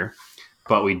infringements here.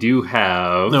 But we do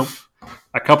have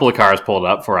a couple of cars pulled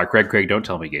up for our Craig Don't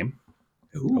Tell Me game.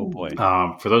 Ooh. Oh, boy.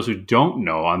 For those who don't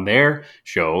know, on their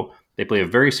show, they play a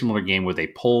very similar game where they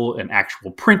pull an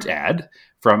actual print ad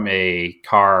from a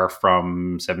car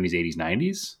from 70s, 80s,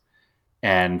 90s.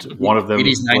 And one of them...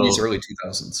 80s, 90s, early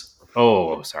 2000s.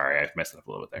 Oh, sorry. I've messed it up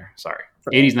a little bit there. Sorry.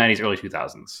 80s, 90s, early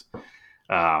 2000s.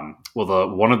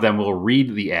 One of them will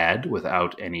read the ad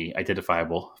without any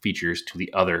identifiable features to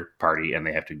the other party, and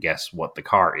they have to guess what the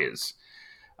car is.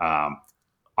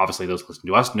 Obviously, those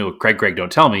listening to us know Craig Don't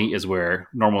Tell Me is where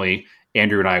normally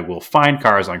Andrew and I will find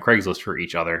cars on Craigslist for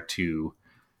each other to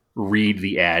read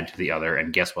the ad to the other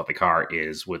and guess what the car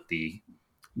is with the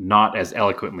not as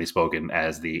eloquently spoken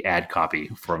as the ad copy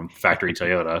from Factory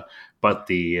Toyota, but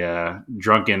the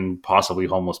drunken, possibly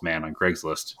homeless man on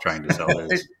Craigslist trying to sell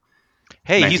his...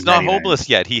 Hey, he's not homeless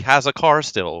yet. He has a car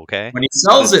still, okay? When he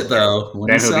sells it, though.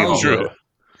 Then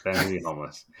he'll be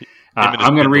homeless.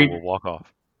 I'm going to read... We'll walk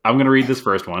off. I'm going to read this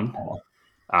first one.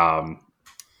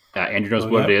 Andrew knows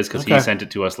what it is because he sent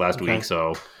it to us last week.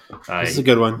 So this is a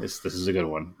good one. This is a good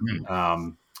one.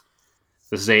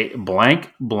 This is a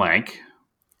blank,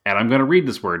 and I'm going to read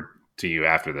this word to you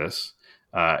after this.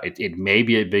 It may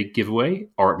be a big giveaway,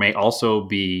 or it may also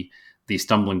be the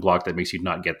stumbling block that makes you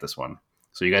not get this one.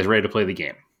 So you guys ready to play the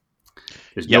game?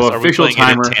 There's no official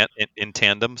timer. In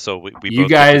tandem, so we you both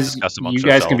guys discuss you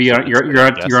guys can be on. You're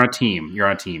on a team. You're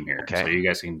on a team here, so you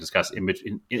guys can discuss in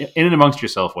and amongst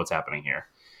yourself what's happening here.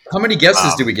 How many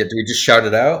guesses do we get? Do we just shout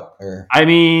it out? Or? I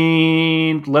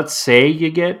mean, let's say you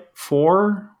get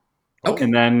 4. Okay.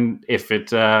 And then if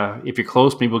you're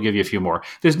close, maybe we'll give you a few more.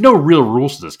 There's no real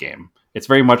rules to this game. It's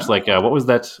very much like what was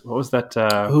that?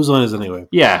 Whose line is it anyway?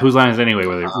 Yeah, whose line is it anyway?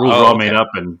 Where the rules are all made up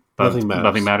and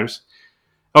nothing matters.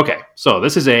 Okay, so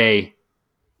this is a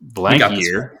blank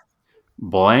year,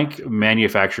 blank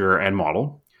manufacturer and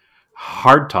model,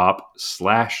 hardtop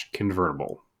 /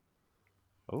 convertible.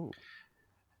 Oh.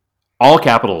 All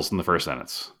capitals in the first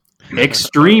sentence.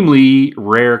 Extremely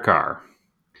rare car.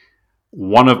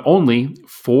 One of only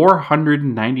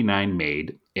 499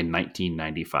 made in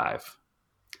 1995.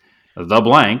 The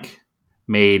blank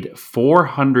made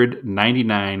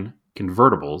 499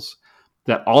 convertibles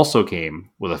that also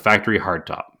came with a factory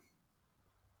hardtop.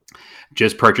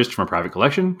 Just purchased from a private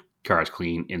collection. Car is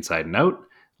clean inside and out.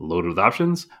 Loaded with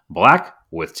options. Black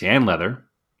with tan leather.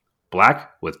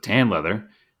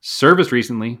 Serviced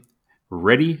recently.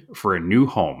 Ready for a new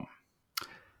home.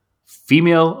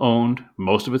 Female owned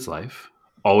most of its life.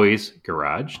 Always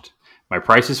garaged. My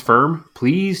price is firm.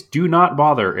 Please do not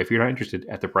bother if you're not interested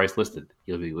at the price listed.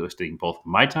 You'll be wasting both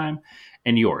my time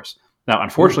and yours. Now,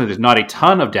 unfortunately, there's not a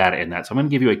ton of data in that, so I'm going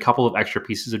to give you a couple of extra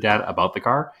pieces of data about the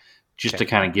car just to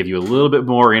kind of give you a little bit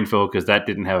more info because that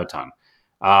didn't have a ton.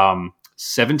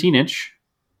 17-inch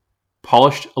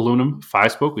polished aluminum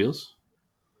 5-spoke wheels.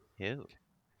 Ew.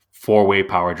 4-way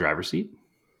power driver seat.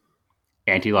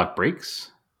 anti-lock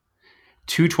brakes,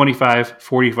 225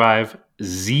 45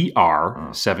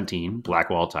 ZR17 black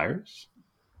wall tires.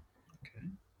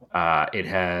 It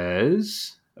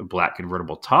has a black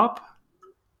convertible top.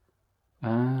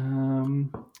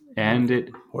 And it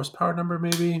horsepower number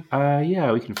maybe.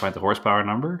 Yeah, we can find the horsepower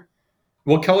number.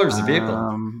 What color is the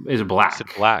vehicle? Is black. Is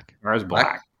it black? Ours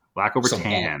black. Black over Some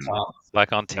tan.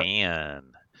 Black on tan.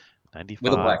 95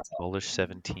 With a black top. Polish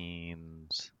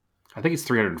 17s. I think it's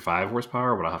 305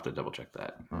 horsepower, but I'll have to double check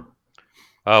that.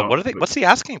 What are they? What's the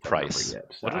asking price?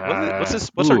 What's this?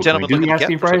 What's our gentleman do the looking to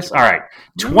asking get? price? All right,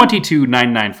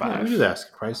 22,995. Yeah, we do the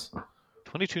asking price.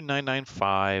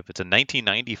 22,995. It's a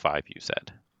 1995. You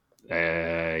said.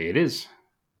 It is.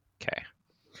 Okay.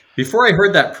 Before I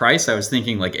heard that price, I was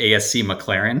thinking like ASC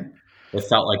McLaren. It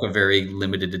felt like a very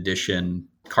limited edition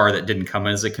car that didn't come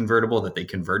as a convertible that they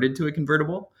converted to a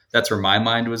convertible. That's where my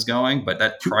mind was going, but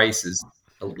that price is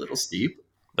a little steep.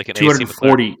 Like an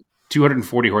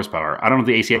 240 horsepower. I don't know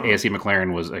if the ASC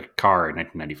McLaren was a car in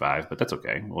 1995, but that's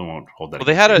okay. We won't hold that. Well,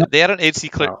 they had an AC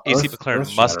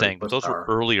McLaren Mustang, but those were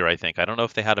earlier, I think. I don't know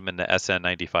if they had them in the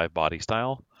SN95 body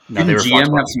style. No, didn't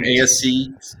GM have some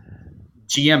ASC?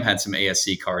 GM had some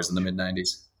ASC cars in the mid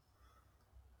 90s.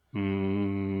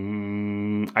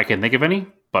 I can't think of any,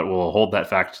 but we'll hold that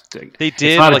fact. They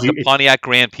did like the Pontiac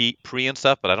Grand Prix and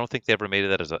stuff, but I don't think they ever made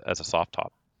it as a soft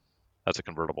top, as a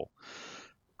convertible.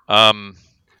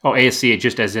 ASC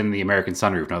just as in the American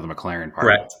sunroof, not the McLaren part.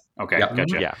 Correct. Okay, yep.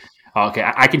 Gotcha. Yeah.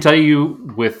 Okay, I can tell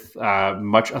you with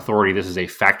much authority, this is a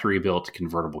factory-built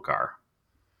convertible car.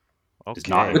 Okay. It's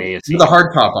not an ASC. With a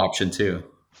hardtop option too.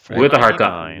 With a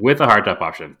hardtop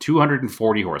option,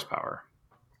 240 horsepower.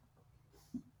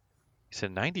 You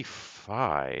said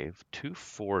 95,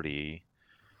 240.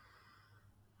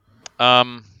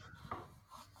 Talk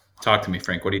to me,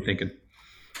 Frank. What are you thinking?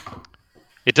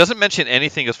 It doesn't mention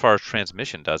anything as far as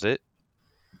transmission, does it?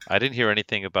 I didn't hear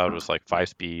anything about it was like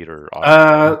 5-speed or.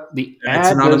 The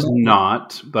ad does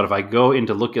not, but if I go in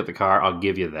to look at the car, I'll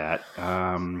give you that.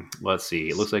 Let's see.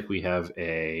 It looks like we have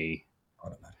a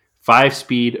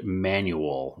 5-speed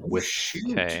manual with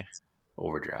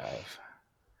overdrive.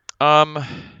 I'm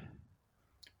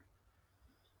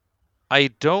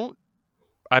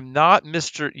not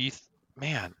Mr.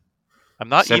 I'm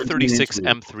not E36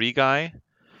 M3 guy.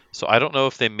 So I don't know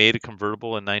if they made a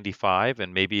convertible in 95,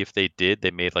 and maybe if they did,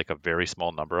 they made like a very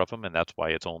small number of them, and that's why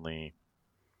it's only.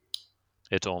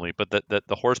 But the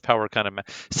horsepower kind of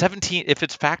 17. If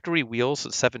it's factory wheels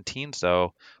at 17s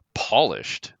though,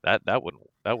 polished, that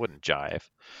wouldn't jive.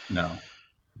 No.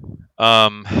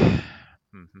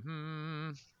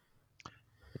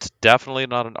 It's definitely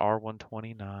not an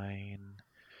R129.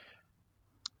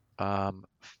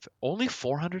 Only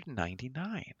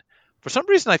 499. For some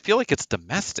reason, I feel like it's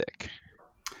domestic.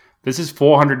 This is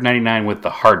 499 with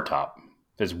the hardtop.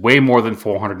 There's way more than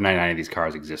 499 of these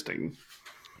cars existing.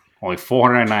 Only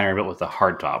 499 are built with the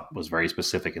hardtop. Was very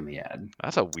specific in the ad.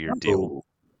 That's a weird deal.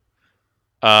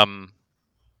 So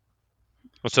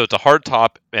it's a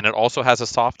hardtop, and it also has a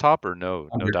soft top, or no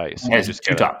dice. It has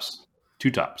two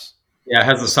tops. Yeah, it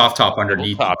has a soft top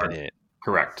underneath. Top in it.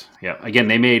 Correct. Yeah. Again,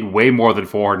 they made way more than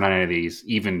 499 of these.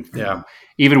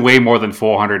 Even way more than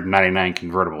 499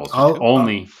 convertibles.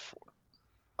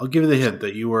 I'll give you the hint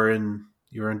that you were in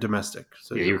domestic.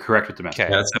 So yeah, you were correct with domestic.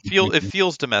 Okay. It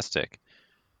feels domestic.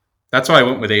 That's why I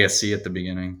went with ASC at the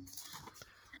beginning.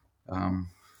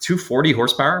 240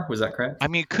 horsepower, was that correct? I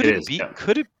mean, could it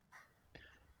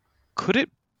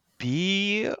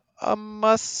be a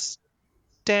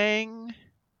Mustang?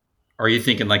 Are you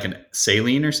thinking like an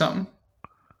Saline or something?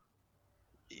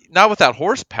 Not with that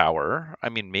horsepower. I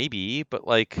mean, maybe, but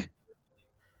like,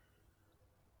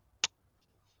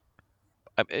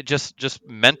 just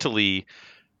mentally,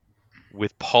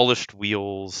 with polished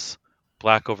wheels,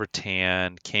 black over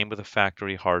tan, came with a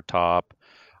factory hardtop.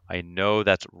 I know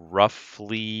that's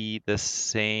roughly the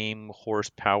same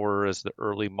horsepower as the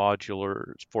early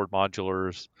modulars, Ford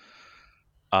modulars.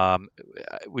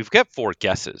 We've got 4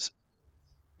 guesses.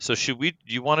 So do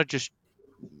you want to just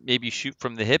maybe shoot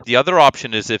from the hip? The other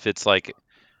option is if it's like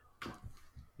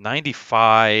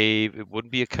 95, it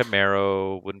wouldn't be a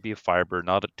Camaro, wouldn't be a Firebird,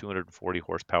 not at 240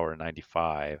 horsepower in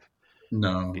 95.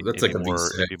 No, that's like a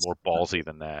V6. It'd be more ballsy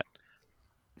than that.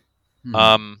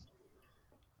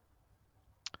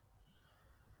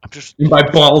 I'm just by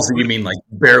ballsy, you mean like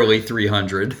barely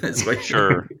 300?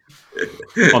 Sure.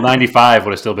 Well, 95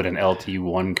 would have still been an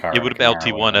LT1 car. It would have been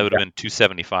LT1. It would have been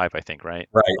 275, I think, right?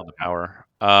 Right. On the power.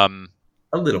 A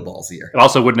little ballsier. It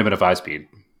also wouldn't have been a 5-speed. It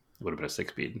would have been a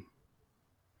 6-speed.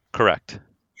 Correct.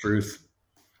 Truth.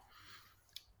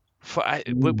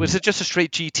 Was it just a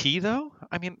straight GT though?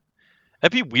 I mean,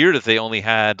 That'd be weird if they only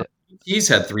had. He's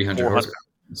had 300 400. horsepower.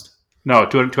 No,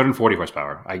 240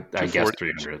 horsepower. I guessed 240.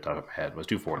 300 at the top of my head. It was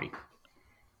 240.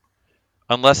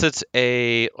 Unless it's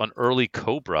an early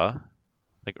Cobra,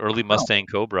 like early Mustang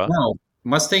Cobra. No,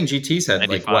 Mustang GTs had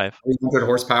 95. 300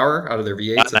 horsepower out of their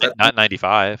V8s. Not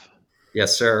 95.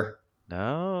 Yes, sir.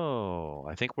 No,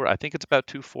 I think it's about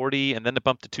 240, and then it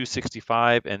bumped to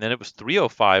 265, and then it was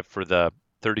 305 for the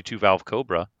 32 valve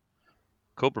Cobra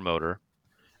motor,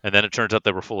 and then it turns out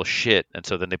they were full of shit, and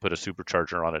so then they put a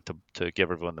supercharger on it to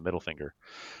give everyone the middle finger.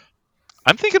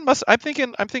 I'm thinking Mustang. I think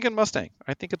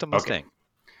it's a Mustang. Okay.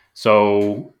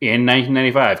 So in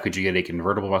 1995, could you get a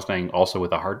convertible Mustang also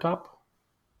with a hardtop?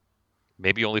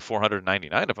 Maybe only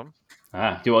 499 of them.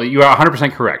 Well, you are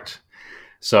 100% correct.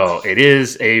 So it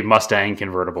is a Mustang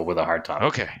convertible with a hardtop.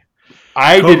 Okay.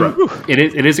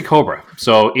 It is a Cobra.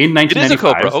 So in 1995, it is a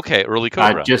Cobra. Okay, early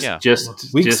Cobra.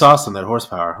 Weak sauce on that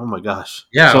horsepower. Oh my gosh.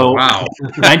 Yeah. So wow.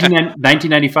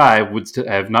 1995 would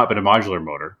have not been a modular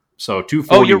motor. So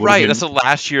 240. Oh, you're right. That's the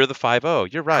last year of the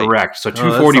 5.0. You're right. Correct. So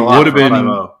 240 would have been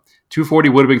 240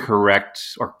 would have been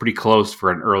correct or pretty close for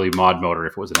an early mod motor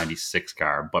if it was a 96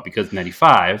 car. But because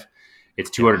 95, it's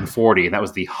 240, and that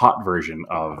was the hot version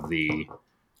of the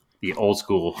old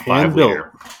school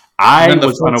 5-liter. I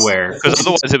was unaware. Because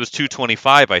otherwise it was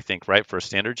 225, I think, right, for a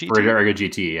standard GT? For a regular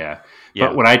GT, yeah.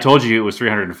 But when I told you it was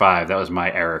 305, that was my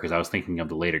error because I was thinking of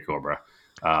the later Cobra.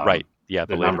 Right, yeah.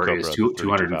 The number Cobra, is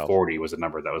 240 was a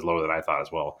number that was lower than I thought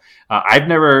as well. I've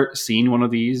never seen one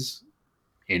of these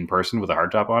in person with a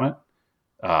hardtop on it.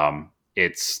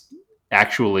 It's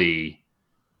actually,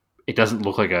 it doesn't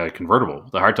look like a convertible.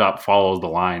 The hardtop follows the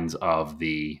lines of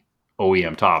the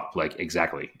OEM top, like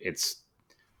exactly. It's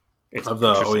of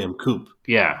the OEM coupe.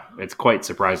 Yeah, it's quite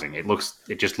surprising. It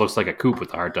just looks like a coupe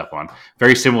with the hardtop on.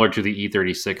 Very similar to the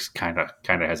E36. Kind of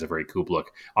has a very coupe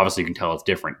look. Obviously, you can tell it's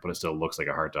different, but it still looks like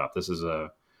a hardtop.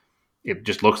 It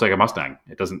just looks like a Mustang.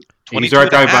 It doesn't. 22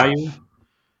 and a half.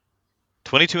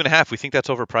 22 and a half. We think that's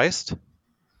overpriced.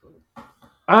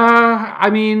 I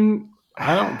mean,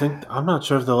 I'm not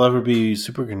sure if they'll ever be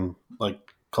super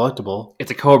collectible.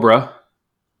 It's a Cobra.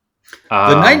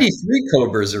 The 93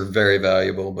 Cobras are very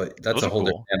valuable, but that's a whole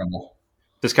different animal.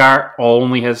 This car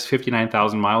only has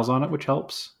 59,000 miles on it, which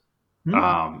helps.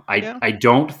 I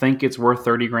don't think it's worth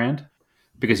 30 grand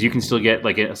because you can still get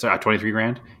 23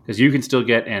 grand because you can still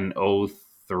get an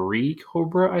 03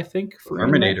 Cobra, I think, for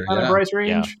Terminator that price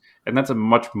range, and that's a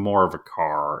much more of a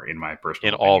car in my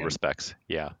personal opinion. All respects.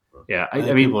 Yeah. I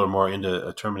mean, people are more into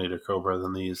a Terminator Cobra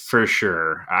than these for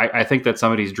sure. I think that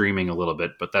somebody's dreaming a little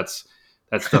bit, but that's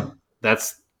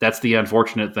the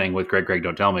unfortunate thing with Greg.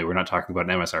 Don't tell me. We're not talking about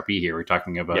an MSRP here. We're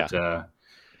talking about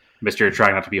Mr.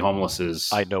 Trying Not to Be Homeless's.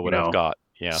 I know what I've got.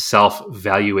 Yeah.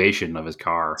 Self-valuation of his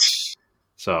car.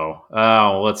 So,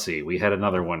 let's see. We had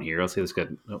another one here. Let's see this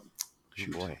good. Oh,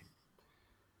 shoot. Boy.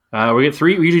 We get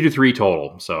three. We usually do three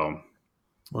total. So,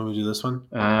 when we do this one,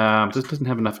 this doesn't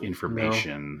have enough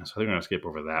information, so I think we're gonna skip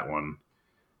over that one,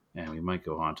 and we might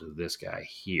go on to this guy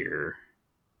here.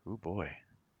 Oh boy.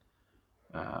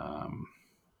 We'll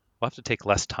have to take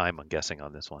less time on guessing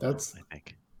on this one. I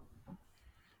think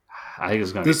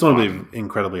it's going to this one will be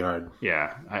incredibly hard.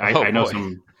 Yeah, I know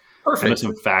some. I know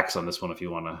some facts on this one if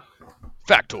you want to.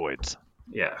 Factoids.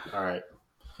 Yeah. All right.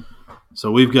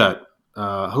 So we've got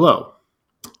hello.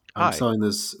 I'm Hi. selling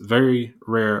this very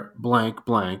rare blank.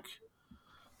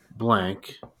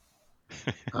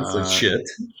 That's shit.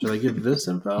 Should I give this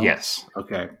info? Yes.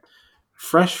 Okay.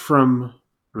 Fresh from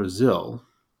Brazil.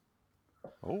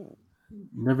 Oh.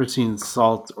 Never seen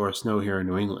salt or snow here in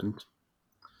New England.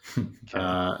 They've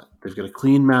got a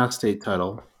clean Mass State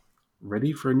title,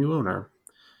 ready for a new owner.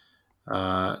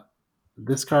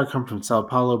 This car came from Sao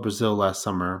Paulo, Brazil last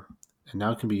summer, and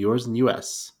now can be yours in the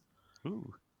U.S.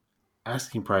 Ooh.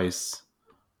 Asking price,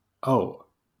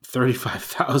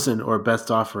 $35,000 or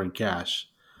best offer in cash.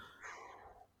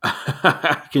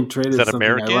 I can trade it. Is that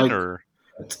American or?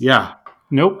 Yeah.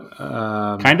 Nope.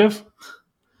 Kind of.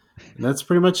 That's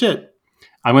pretty much it.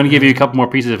 I'm going to give you a couple more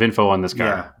pieces of info on this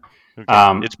car.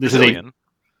 Yeah. Okay. It's Brazilian.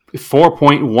 This is a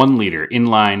 4.1 liter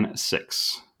inline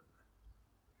six.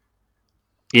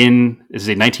 This is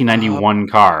a 1991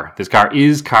 car. This car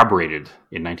is carbureted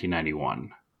in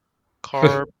 1991.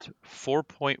 Carbed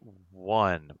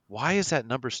 4.1. Why is that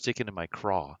number sticking in my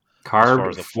craw?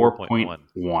 Carbed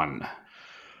 4.1.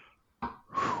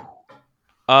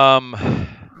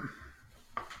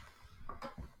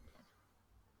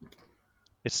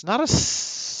 It's not a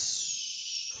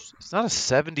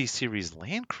 70 series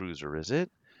Land Cruiser, is it?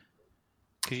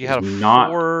 Because you had a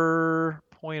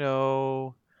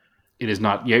 4.0. It is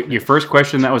not. Your first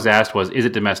question that was asked was, "Is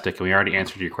it domestic?" And we already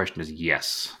answered your question is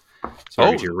yes. So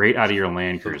I'll get you right out of your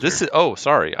Land Cruiser. This is. Oh,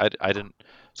 sorry, I didn't.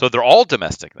 So they're all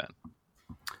domestic then.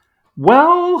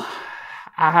 Well,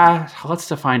 let's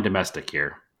define domestic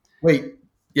here. Wait,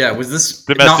 yeah, was this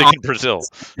Domestic in Brazil?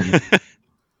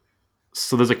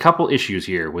 So there's a couple issues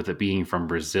here with it being from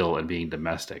Brazil and being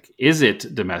domestic. Is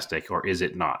it domestic or is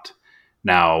it not?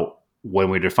 Now, when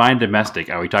we define domestic,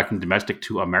 are we talking domestic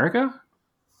to America?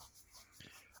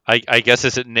 I guess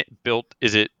is the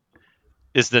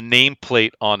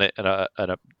nameplate on it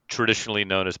a traditionally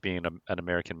known as being an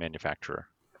American manufacturer?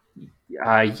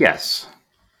 Yes.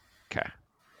 Okay.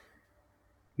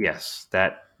 Yes,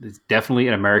 that is definitely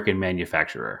an American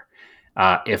manufacturer.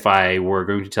 If I were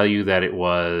going to tell you that it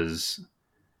was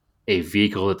a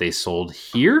vehicle that they sold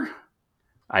here,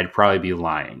 I'd probably be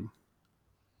lying.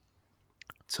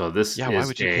 So this is why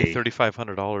would you pay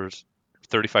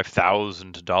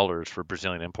 $35,000 for a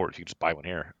Brazilian import if you could just buy one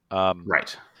here?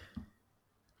 Right.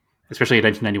 Especially a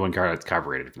 1991 car that's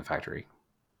carbureted from the factory.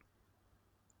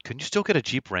 Couldn't you still get a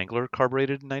Jeep Wrangler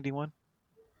carbureted in 91?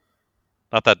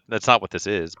 Not that that's not what this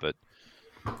is, but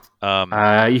a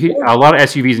lot of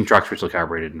SUVs and trucks were still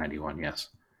carbureted in 91. Yes.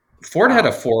 Ford had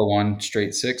a 4.1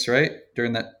 straight six, right?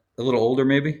 During that, a little older,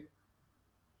 maybe.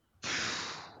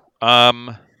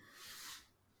 Trying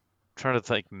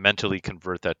to mentally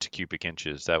convert that to cubic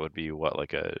inches. That would be what,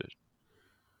 like a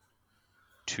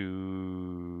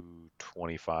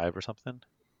 225 or something?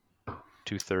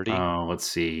 230? Let's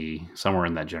see. Somewhere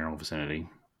in that general vicinity.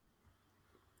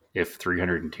 If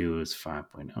 302 is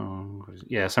 5.0.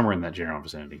 Yeah, somewhere in that general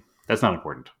vicinity. That's not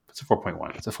important. It's a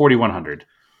 4.1. It's a 4100.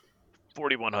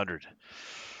 4100.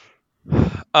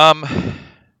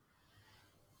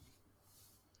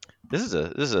 This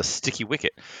is a sticky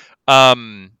wicket.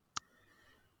 Can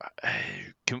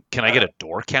I get a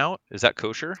door count? Is that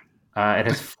kosher? It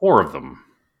has 4 of them.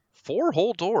 4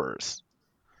 whole doors.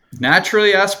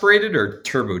 Naturally aspirated or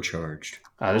turbocharged?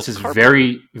 This is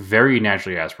very, very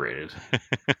naturally aspirated.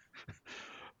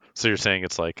 So you're saying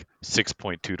it's like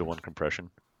 6.2 to 1 compression?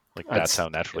 Like that's how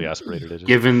naturally aspirated it is?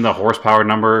 Given the horsepower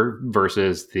number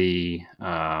versus the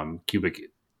cubic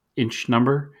inch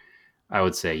number, I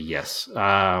would say yes.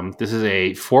 This is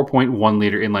a 4.1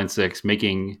 liter inline six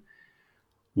making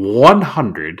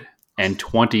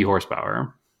 120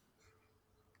 horsepower.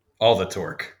 All the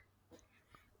torque.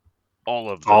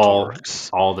 All of the torques.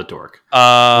 All the torque.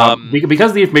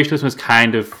 Because the information system is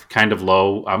kind of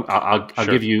low, I'll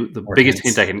give you the biggest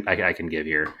hint I can give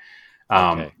here.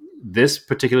 Okay. This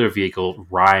particular vehicle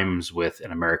rhymes with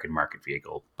an American market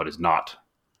vehicle, but is not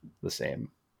the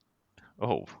same.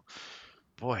 Oh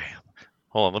boy!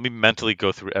 Hold on, let me mentally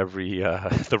go through every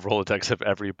the Rolodex of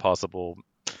every possible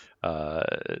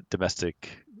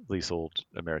domestically sold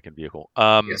American vehicle.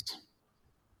 Yes.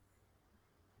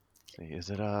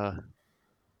 Is it a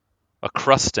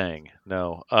Crustang?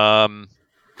 No.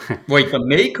 Wait, the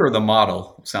make or the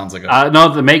model? Sounds like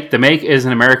no. The make is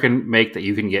an American make that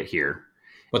you can get here.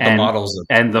 But the model's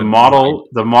the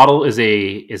model is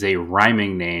a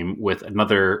rhyming name with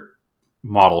another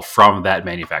model from that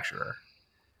manufacturer.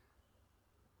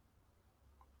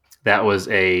 That was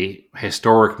a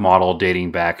historic model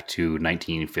dating back to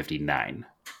 1959.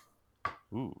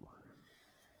 Ooh.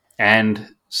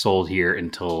 And sold here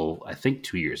until I think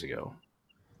 2 years ago.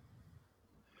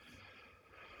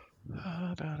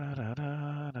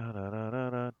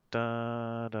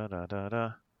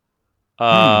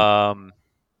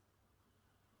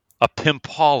 A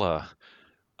Pimpala.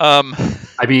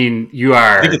 I mean, you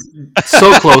are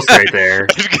so close right there.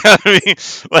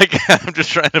 I'm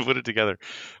just trying to put it together.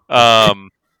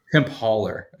 Pimp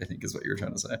hauler, I think is what you were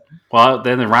trying to say. Well,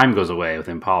 then the rhyme goes away with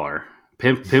impaler.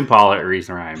 Pimpala erased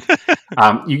the rhyme.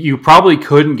 You probably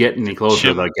couldn't get any closer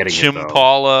without getting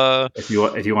Chimpala. It,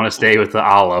 though. If you want to stay with the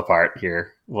Allah part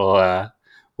here, we'll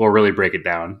really break it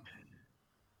down.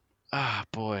 Ah,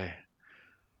 boy.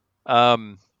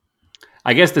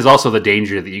 I guess there's also the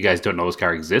danger that you guys don't know this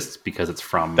car exists because it's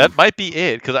from. That might be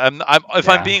it. Because I'm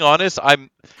being honest, I'm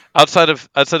outside of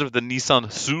the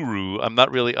Nissan Suru. I'm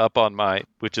not really up on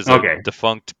which is a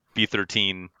defunct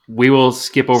B13. We will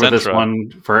skip over Sentra. this one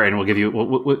and we'll give you.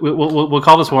 We'll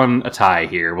call this one a tie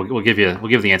here. We'll give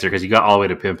the answer because you got all the way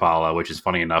to Pimpala, which is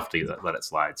funny enough to let it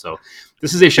slide. So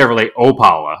this is a Chevrolet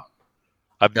Opala.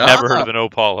 I've never heard of an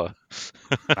Opala.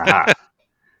 Aha.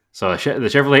 So the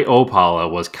Chevrolet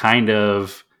Opala was kind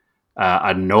of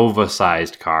a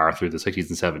Nova-sized car through the 60s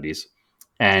and 70s.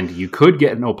 And you could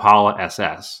get an Opala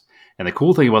SS. And the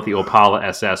cool thing about the Opala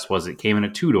SS was it came in a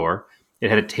 2-door. It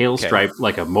had a tail stripe,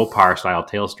 like a Mopar-style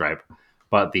tail stripe.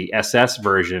 but the SS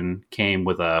version came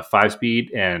with a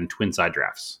 5-speed and twin side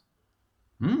drafts.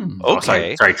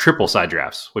 Okay. Sorry, triple side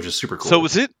drafts, which is super cool. So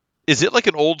is it like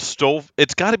an old stove?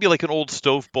 It's got to be like an old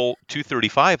stove bolt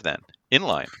 235 then,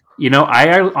 inline.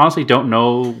 I honestly don't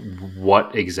know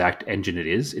what exact engine it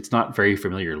is. It's not very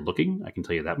familiar looking. I can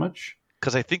tell you that much.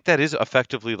 Because I think that is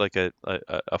effectively like a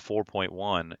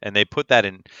 4.1, and they put that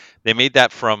in. They made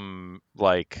that from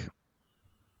like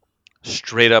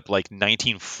straight up like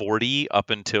 1940 up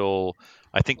until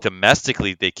I think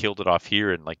domestically they killed it off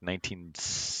here in like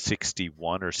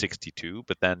 1961 or 62.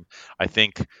 But then I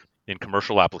think in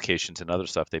commercial applications and other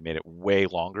stuff they made it way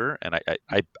longer. And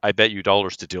I bet you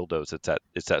dollars to dildos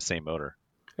it's that same motor.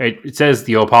 It says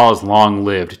the Opala's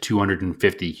long-lived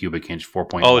 250 cubic inch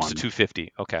 4.1. Oh, it's a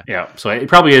 250. Okay. Yeah, so it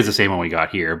probably is the same one we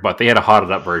got here, but they had a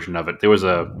hotted-up version of it. There was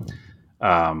the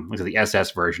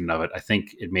SS version of it. I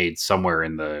think it made somewhere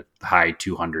in the high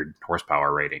 200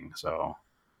 horsepower rating. So,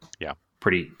 yeah,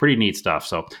 pretty neat stuff.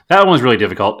 So that one was really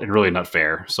difficult and really not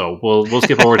fair. So we'll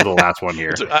skip over to the last one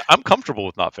here. I'm comfortable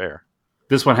with not fair.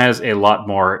 This one has a lot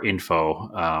more info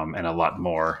and a lot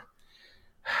more.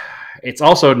 It's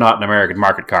also not an American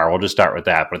market car. We'll just start with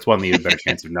that, but it's one that you have a better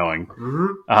chance of knowing.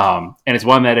 And it's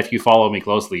one that if you follow me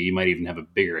closely, you might even have a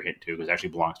bigger hint to because it actually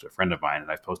belongs to a friend of mine, and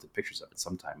I've posted pictures of it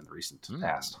sometime in the recent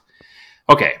past.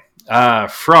 Okay,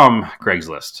 from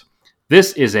Craigslist.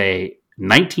 This is a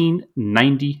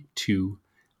 1992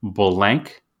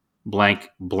 blank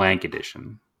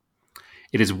edition.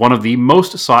 It is one of the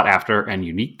most sought after and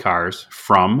unique cars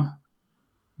from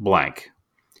blank.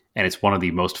 And it's one of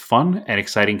the most fun and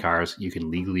exciting cars you can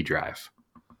legally drive.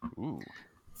 Ooh.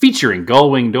 Featuring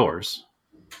gull-wing doors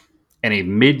and a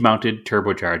mid-mounted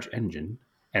turbocharged engine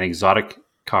and exotic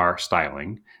car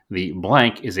styling, the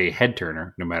blank is a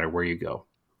head-turner no matter where you go.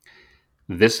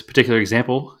 This particular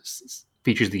example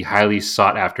features the highly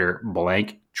sought-after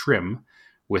blank trim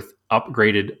with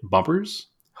upgraded bumpers,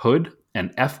 hood,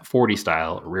 and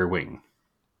F40-style rear wing.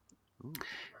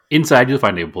 Inside, you'll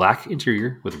find a black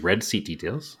interior with red seat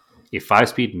details, a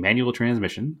 5-speed manual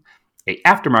transmission, a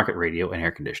aftermarket radio and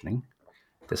air conditioning.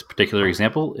 This particular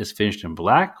example is finished in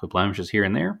black with blemishes here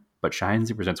and there, but shines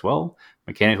and presents well.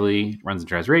 Mechanically, runs and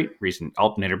drives great. Recent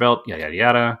alternator belt, yada, yada,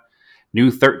 yada.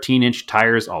 New 13-inch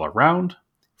tires all around.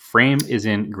 Frame is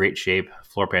in great shape.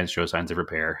 Floor pans show signs of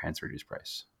repair, hence reduced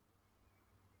price.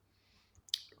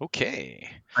 Okay.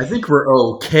 I think we're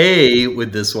okay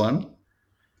with this one.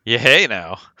 Yeah, hey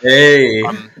now. Hey.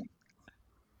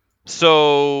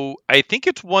 So I think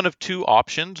it's one of two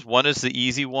options. One is the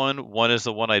easy one. One is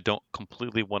the one I don't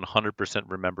completely 100%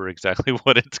 remember exactly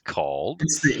what it's called.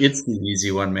 It's the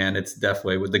easy one, man. It's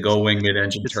definitely with the gull-wing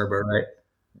mid-engine turbo, right?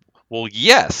 Well,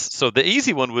 yes. So the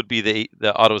easy one would be the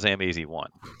AutoZam AZ1.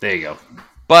 There you go.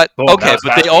 But okay,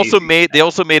 but they also made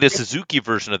a Suzuki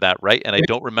version of that, right? And I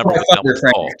don't remember what that was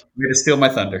called. You're to steal my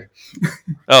thunder.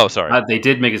 Oh, sorry. They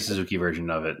did make a Suzuki version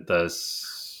of it.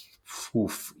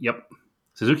 Yep.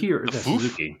 Suzuki or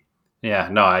Suzuki? Yeah,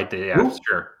 no,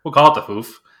 sure. We'll call it the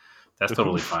Foof. That's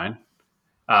totally fine.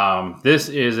 This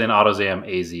is an AutoZam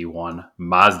AZ1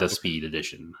 Mazda Speed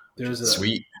Edition. There's a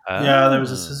sweet. There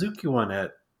was a Suzuki one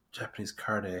at Japanese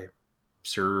Car Day.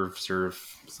 Serve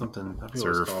something. I forget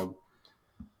what it's called.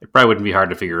 It probably wouldn't be hard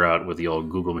to figure out with the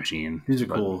old Google machine. These are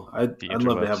cool. I'd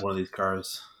love to have one of these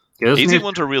cars. Yeah, Easy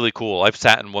ones are really cool. I've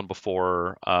sat in one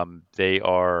before. They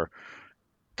are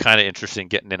kind of interesting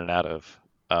getting in and out of,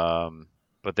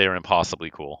 but they are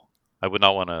impossibly cool. I would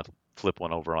not want to flip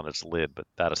one over on its lid, but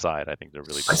that aside, I think they're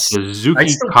really cool. Suzuki I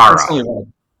still Kara. personally like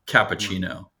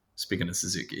Cappuccino. Speaking of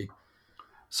Suzuki.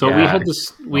 So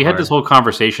we had this whole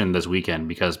conversation this weekend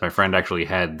because my friend actually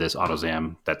had this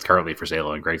AutoZam that's currently for sale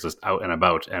on Craigslist out and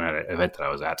about and at an event that I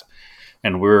was at.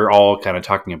 And we were all kind of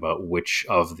talking about which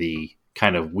of the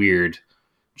kind of weird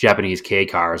Japanese K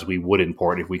cars we would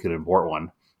import if we could import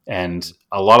one. And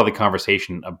a lot of the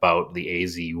conversation about the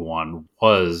AZ1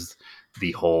 was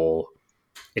the whole,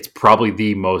 it's probably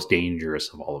the most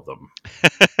dangerous of all of them.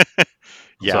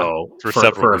 Yeah, so for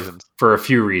several reasons. For a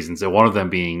few reasons. And one of them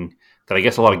being that I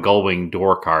guess a lot of gull-wing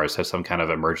door cars have some kind of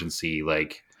emergency,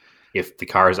 like if the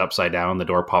car is upside down, the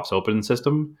door pops open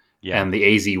system. Yeah. And the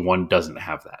AZ1 doesn't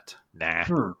have that.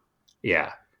 Nah.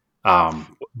 Yeah.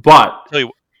 But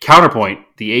counterpoint,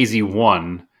 the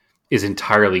AZ1 is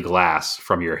entirely glass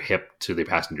from your hip to the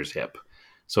passenger's hip.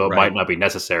 So it might not be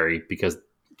necessary because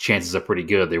chances are pretty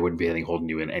good there wouldn't be anything holding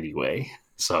you in anyway.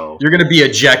 So you're going to be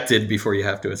ejected before you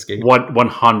have to escape.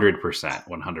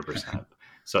 100%.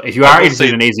 So if you are interested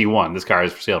in an AZ1, this car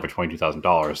is for sale for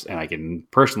 $22,000, and I can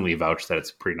personally vouch that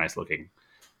it's pretty nice looking.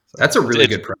 So that's a really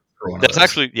good price. for one of That's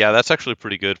those. actually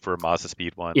pretty good for a Mazda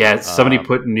Speed one. Yeah, somebody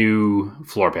put new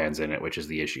floor pans in it, which is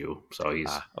the issue. So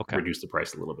he's okay. reduced the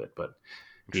price a little bit, but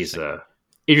he's a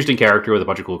interesting character with a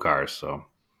bunch of cool cars. So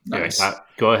Nice. anyway,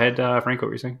 go ahead, Frank. What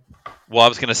were you saying? Well, I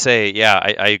was going to say,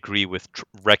 I agree with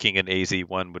wrecking an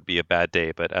AZ1 would be a bad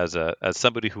day, but as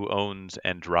somebody who owns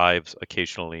and drives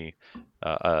occasionally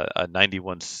a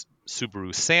 91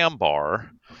 Subaru Sambar,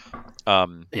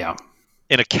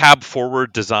 in a cab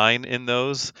forward design in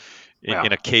those,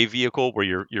 in a K vehicle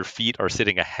where your feet are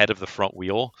sitting ahead of the front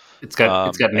wheel, it's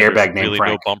got an and airbag named really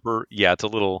Frank. no bumper. Yeah, it's a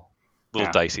little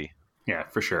dicey. Yeah,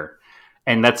 for sure.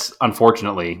 And that's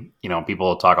unfortunately,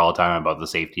 people talk all the time about the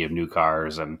safety of new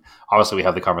cars, and obviously we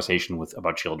have the conversation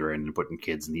about children and putting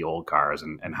kids in the old cars,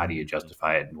 and how do you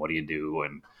justify it and what do you do?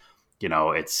 And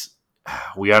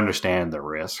we understand the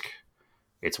risk.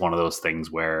 It's one of those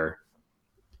things where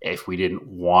if we didn't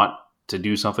want to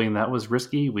do something that was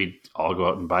risky, we'd all go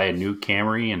out and buy a new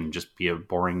Camry and just be a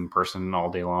boring person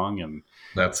all day long, and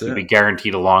that's it. Be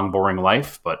guaranteed a long, boring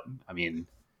life. But I mean,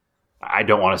 I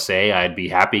don't want to say I'd be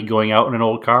happy going out in an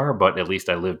old car, but at least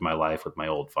I lived my life with my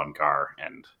old fun car.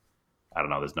 And I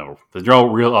don't know, there's no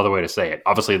real other way to say it.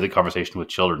 Obviously, the conversation with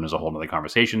children is a whole other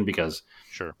conversation because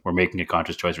we're making a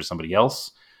conscious choice for somebody else.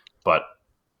 But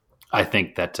I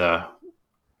think that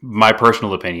my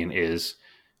personal opinion is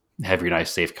have your nice,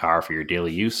 safe car for your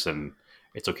daily use. And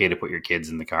it's okay to put your kids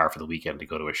in the car for the weekend to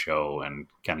go to a show and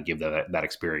kind of give that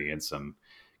experience and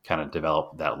kind of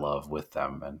develop that love with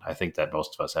them. And I think that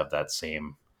most of us have that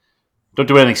same, don't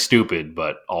do anything stupid,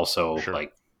 but also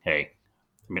like, hey,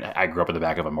 I mean, I grew up in the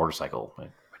back of a motorcycle. My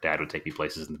dad would take me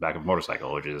places in the back of a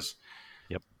motorcycle, which is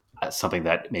something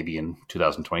that maybe in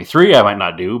 2023 I might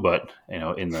not do, but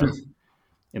in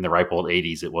the ripe old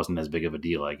 80s, it wasn't as big of a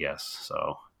deal, I guess.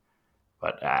 So,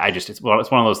 but it's one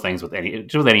of those things with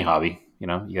any hobby, you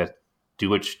got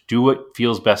to do what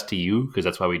feels best to you, because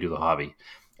that's why we do the hobby.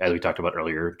 As we talked about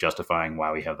earlier, justifying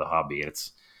why we have the hobby.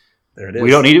 There it is. We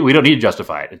don't need to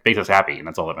justify it. It makes us happy, and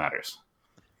that's all that matters.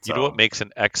 You know what makes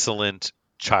an excellent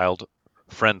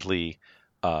child-friendly,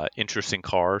 interesting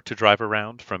car to drive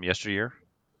around from yesteryear?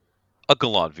 A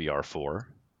Galant VR4.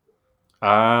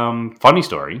 Funny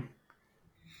story.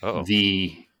 Uh-oh.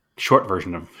 The short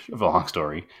version of a long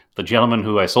story. The gentleman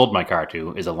who I sold my car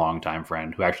to is a longtime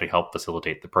friend who actually helped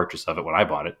facilitate the purchase of it when I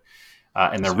bought it.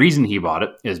 And the reason he bought it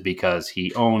is because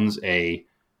he owns a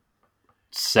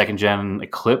second-gen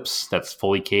Eclipse that's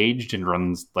fully caged and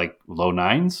runs like low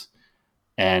nines.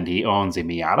 And he owns a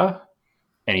Miata,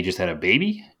 and he just had a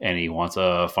baby, and he wants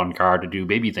a fun car to do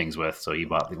baby things with. So he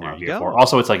bought the Galant VR4.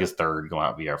 Also, it's like his third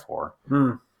Galant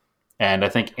VR4. And I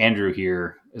think Andrew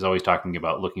here is always talking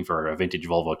about looking for a vintage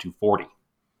Volvo 240.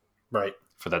 Right.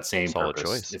 For that same Solid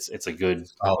purpose. choice. It's a good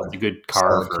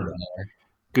car for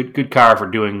good car for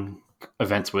doing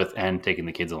events with and taking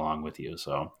the kids along with you.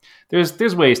 So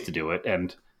there's ways to do it.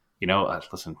 And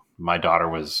listen, my daughter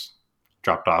was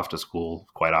dropped off to school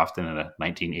quite often in a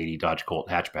 1980 Dodge Colt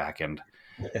hatchback, and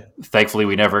thankfully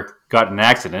we never got in an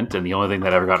accident, and the only thing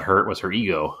that ever got hurt was her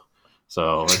ego.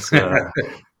 So it's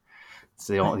it's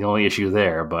the only issue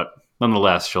there. But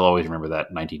nonetheless, she'll always remember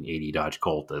that 1980 Dodge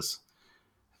Colt as,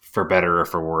 for better or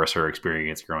for worse, her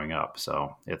experience growing up.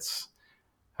 So it's,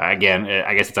 again,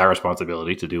 I guess it's our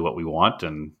responsibility to do what we want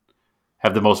and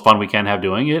have the most fun we can have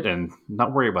doing it and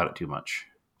not worry about it too much.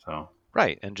 So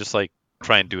right. And just like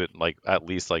try and do it like at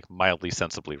least like mildly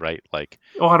sensibly, right? Like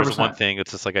 100%. There's one thing, it's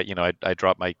just like I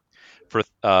dropped my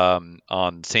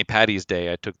on St. Patty's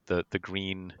Day I took the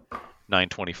green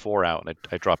 924 out, and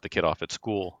I dropped the kid off at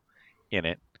school in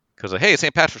it. Because hey,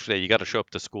 St. Patrick's Day, you got to show up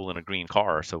to school in a green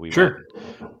car. So we went,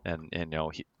 and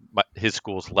his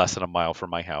school's less than a mile from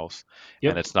my house,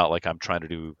 and it's not like I'm trying to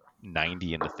do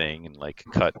 90 in the thing and like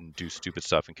cut and do stupid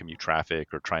stuff and commute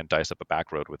traffic or try and dice up a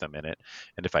back road with him in it.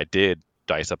 And if I did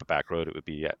dice up a back road, it would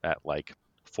be at like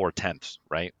 4/10,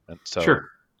 right? And so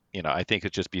I think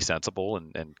it's just be sensible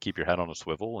and keep your head on a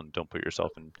swivel and don't put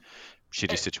yourself in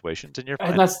shitty situations, and you're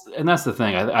fine. And that's the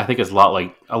thing. I think it's a lot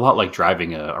like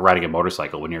riding a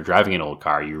motorcycle. When you're driving an old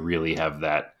car, you really have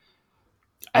that.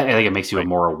 I think it makes you a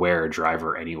more aware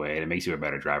driver anyway, and it makes you a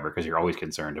better driver because you're always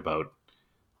concerned about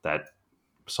that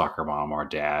soccer mom or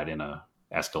dad in a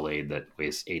Escalade that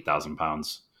weighs 8,000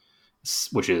 pounds,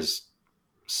 which is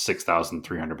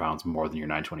 6,300 pounds more than your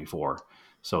 924.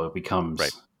 So it becomes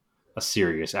a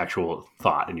serious actual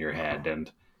thought in your head.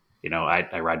 And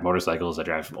I ride motorcycles, I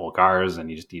drive old cars, and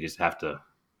you just have to,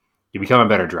 you become a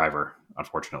better driver,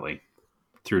 unfortunately,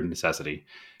 through necessity.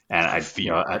 And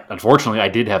unfortunately, I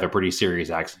did have a pretty serious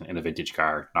accident in a vintage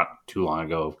car not too long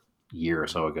ago, a year or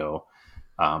so ago.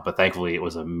 But thankfully, it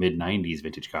was a mid '90s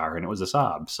vintage car, and it was a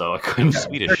Saab, so I couldn't.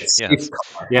 Swedish,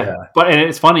 Yeah, but and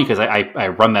it's funny because I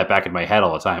run that back in my head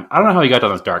all the time. I don't know how he got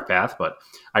down this dark path, but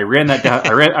I ran that down.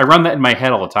 I run that in my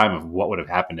head all the time of what would have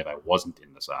happened if I wasn't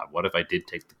in the Saab. What if I did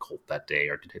take the Colt that day,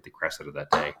 or did take the Cressida that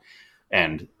day?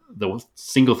 And the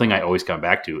single thing I always come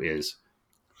back to is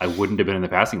I wouldn't have been in the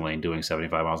passing lane doing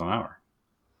 75 miles an hour.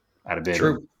 I'd have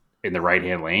been in the right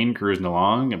hand lane, cruising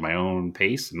along at my own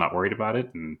pace, and not worried about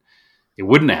it, and it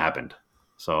wouldn't have happened.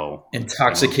 So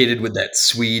intoxicated with that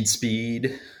Swede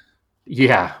speed.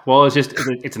 Yeah, well, it's a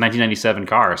 1997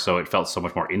 car, so it felt so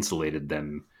much more insulated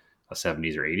than a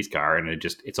 70s or 80s car, and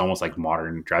it's almost like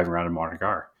modern driving around in a modern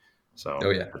car. So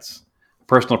it's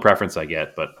personal preference I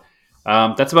get, but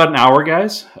that's about an hour,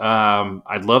 guys.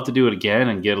 I'd love to do it again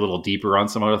and get a little deeper on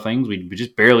some other things. We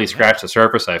just barely scratched the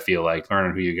surface. I feel like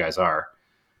learning who you guys are,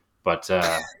 but.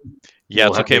 Yeah,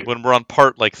 it's okay. When we're on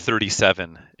part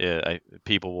 37,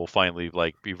 people will finally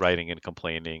be writing and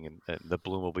complaining, and the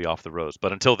bloom will be off the rose.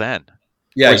 But until then,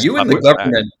 you and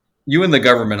the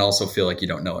government also feel like you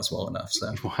don't know us well enough.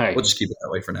 So we'll just keep it that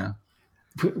way for now.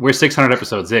 We're 600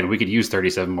 episodes in. We could use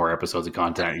 37 more episodes of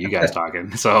content. You guys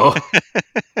talking? So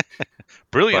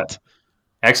brilliant,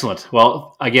 excellent.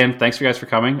 Well, again, thanks for guys for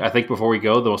coming. I think before we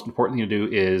go, the most important thing to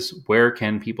do is where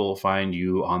can people find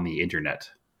you on the internet?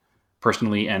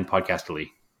 Personally and podcastily.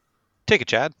 Take it,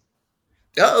 Chad.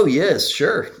 Oh, yes,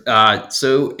 sure.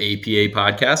 So APA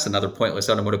Podcast, another pointless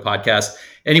automotive podcast.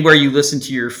 Anywhere you listen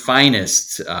to your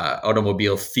finest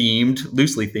automobile-themed,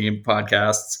 loosely themed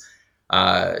podcasts,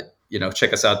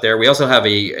 check us out there. We also have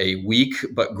a weak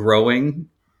but growing,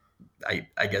 I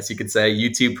guess you could say,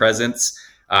 YouTube presence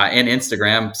and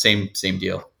Instagram. Same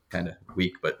deal, kind of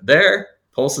weak, but there.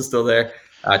 Pulse is still there.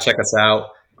 Check us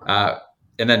out.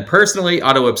 And then personally,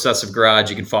 Auto Obsessive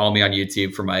Garage, you can follow me on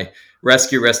YouTube for my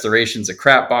rescue restorations of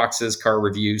crap boxes, car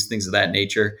reviews, things of that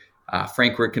nature.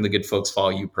 Frank, where can the good folks follow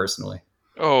you personally?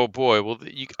 Oh, boy. Well,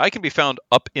 I can be found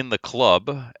up in the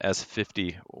club, as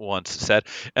 50 once said.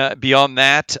 Beyond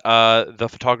that, the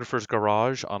Photographer's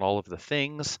Garage on all of the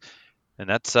things. And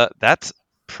that's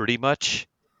pretty much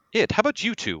it. How about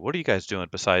you two? What are you guys doing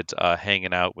besides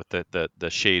hanging out with the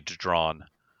shades drawn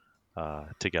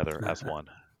together as one?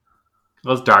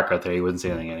 Well, it's dark out there. You wouldn't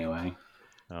say anything anyway.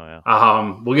 Oh,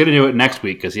 yeah. We'll get into it next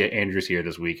week because Andrew's here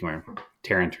this week. And we're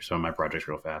tearing through some of my projects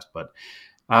real fast. But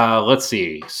let's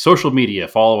see. Social media.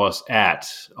 Follow us at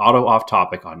Auto Off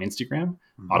Topic on Instagram.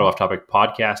 Auto Off Topic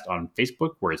Podcast on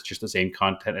Facebook, where it's just the same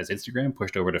content as Instagram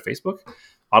pushed over to Facebook.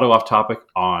 Auto Off Topic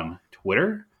on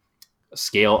Twitter.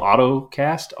 Scale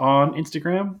Autocast on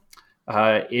Instagram.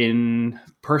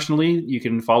 Personally, you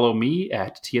can follow me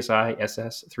at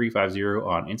TSISS350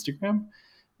 on Instagram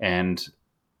and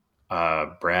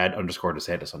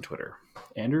Brad_DeSantis on Twitter.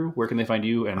 Andrew, where can they find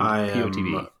you and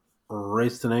POTV?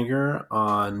 Raced and Anger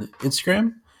on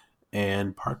Instagram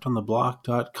and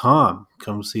parkedontheblock.com.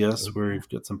 Come see us. We've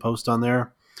got some posts on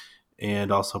there,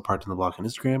 and also Parked on the Block on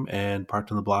Instagram and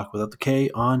Parked on the Block without the K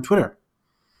on Twitter.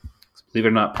 Believe it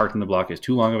or not, Parked on the Block is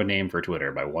too long of a name for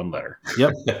Twitter by one letter.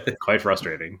 Yep. Quite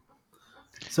frustrating.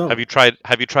 So have you tried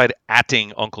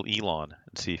atting Uncle Elon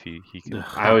and see if he can?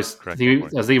 I was thinking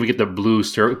we get the blue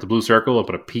circle and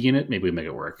put a P in it. Maybe we make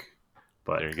it work.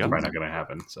 But there you go. It's probably not going to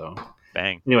happen. So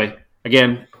bang. Anyway,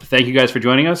 again, thank you guys for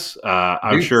joining us.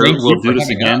 I'm sure we'll do this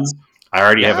again. I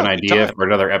already have an idea for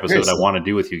another episode I want to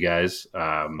do with you guys.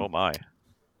 Oh my.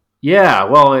 Yeah.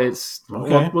 Well, it's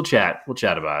okay. We'll chat. We'll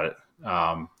chat about it.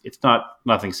 It's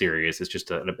nothing serious. It's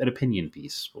just an opinion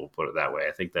piece. We'll put it that way.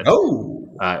 I think that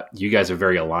you guys are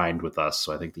very aligned with us,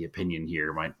 so I think the opinion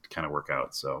here might kind of work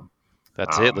out. So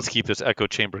that's it. Let's keep this echo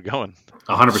chamber going.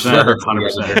 100%.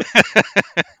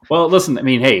 100%. Well, listen. I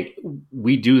mean, hey,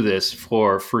 we do this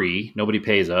for free. Nobody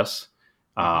pays us.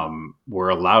 We're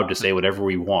allowed to say whatever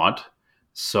we want.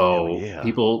 So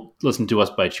people listen to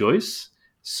us by choice.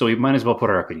 So we might as well put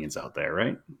our opinions out there,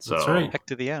 right? So that's right. Heck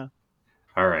to the yeah.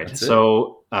 All right. That's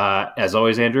so, as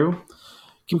always, Andrew,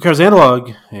 keep cars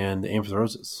analog and aim for the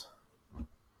roses.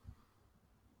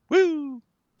 Woo!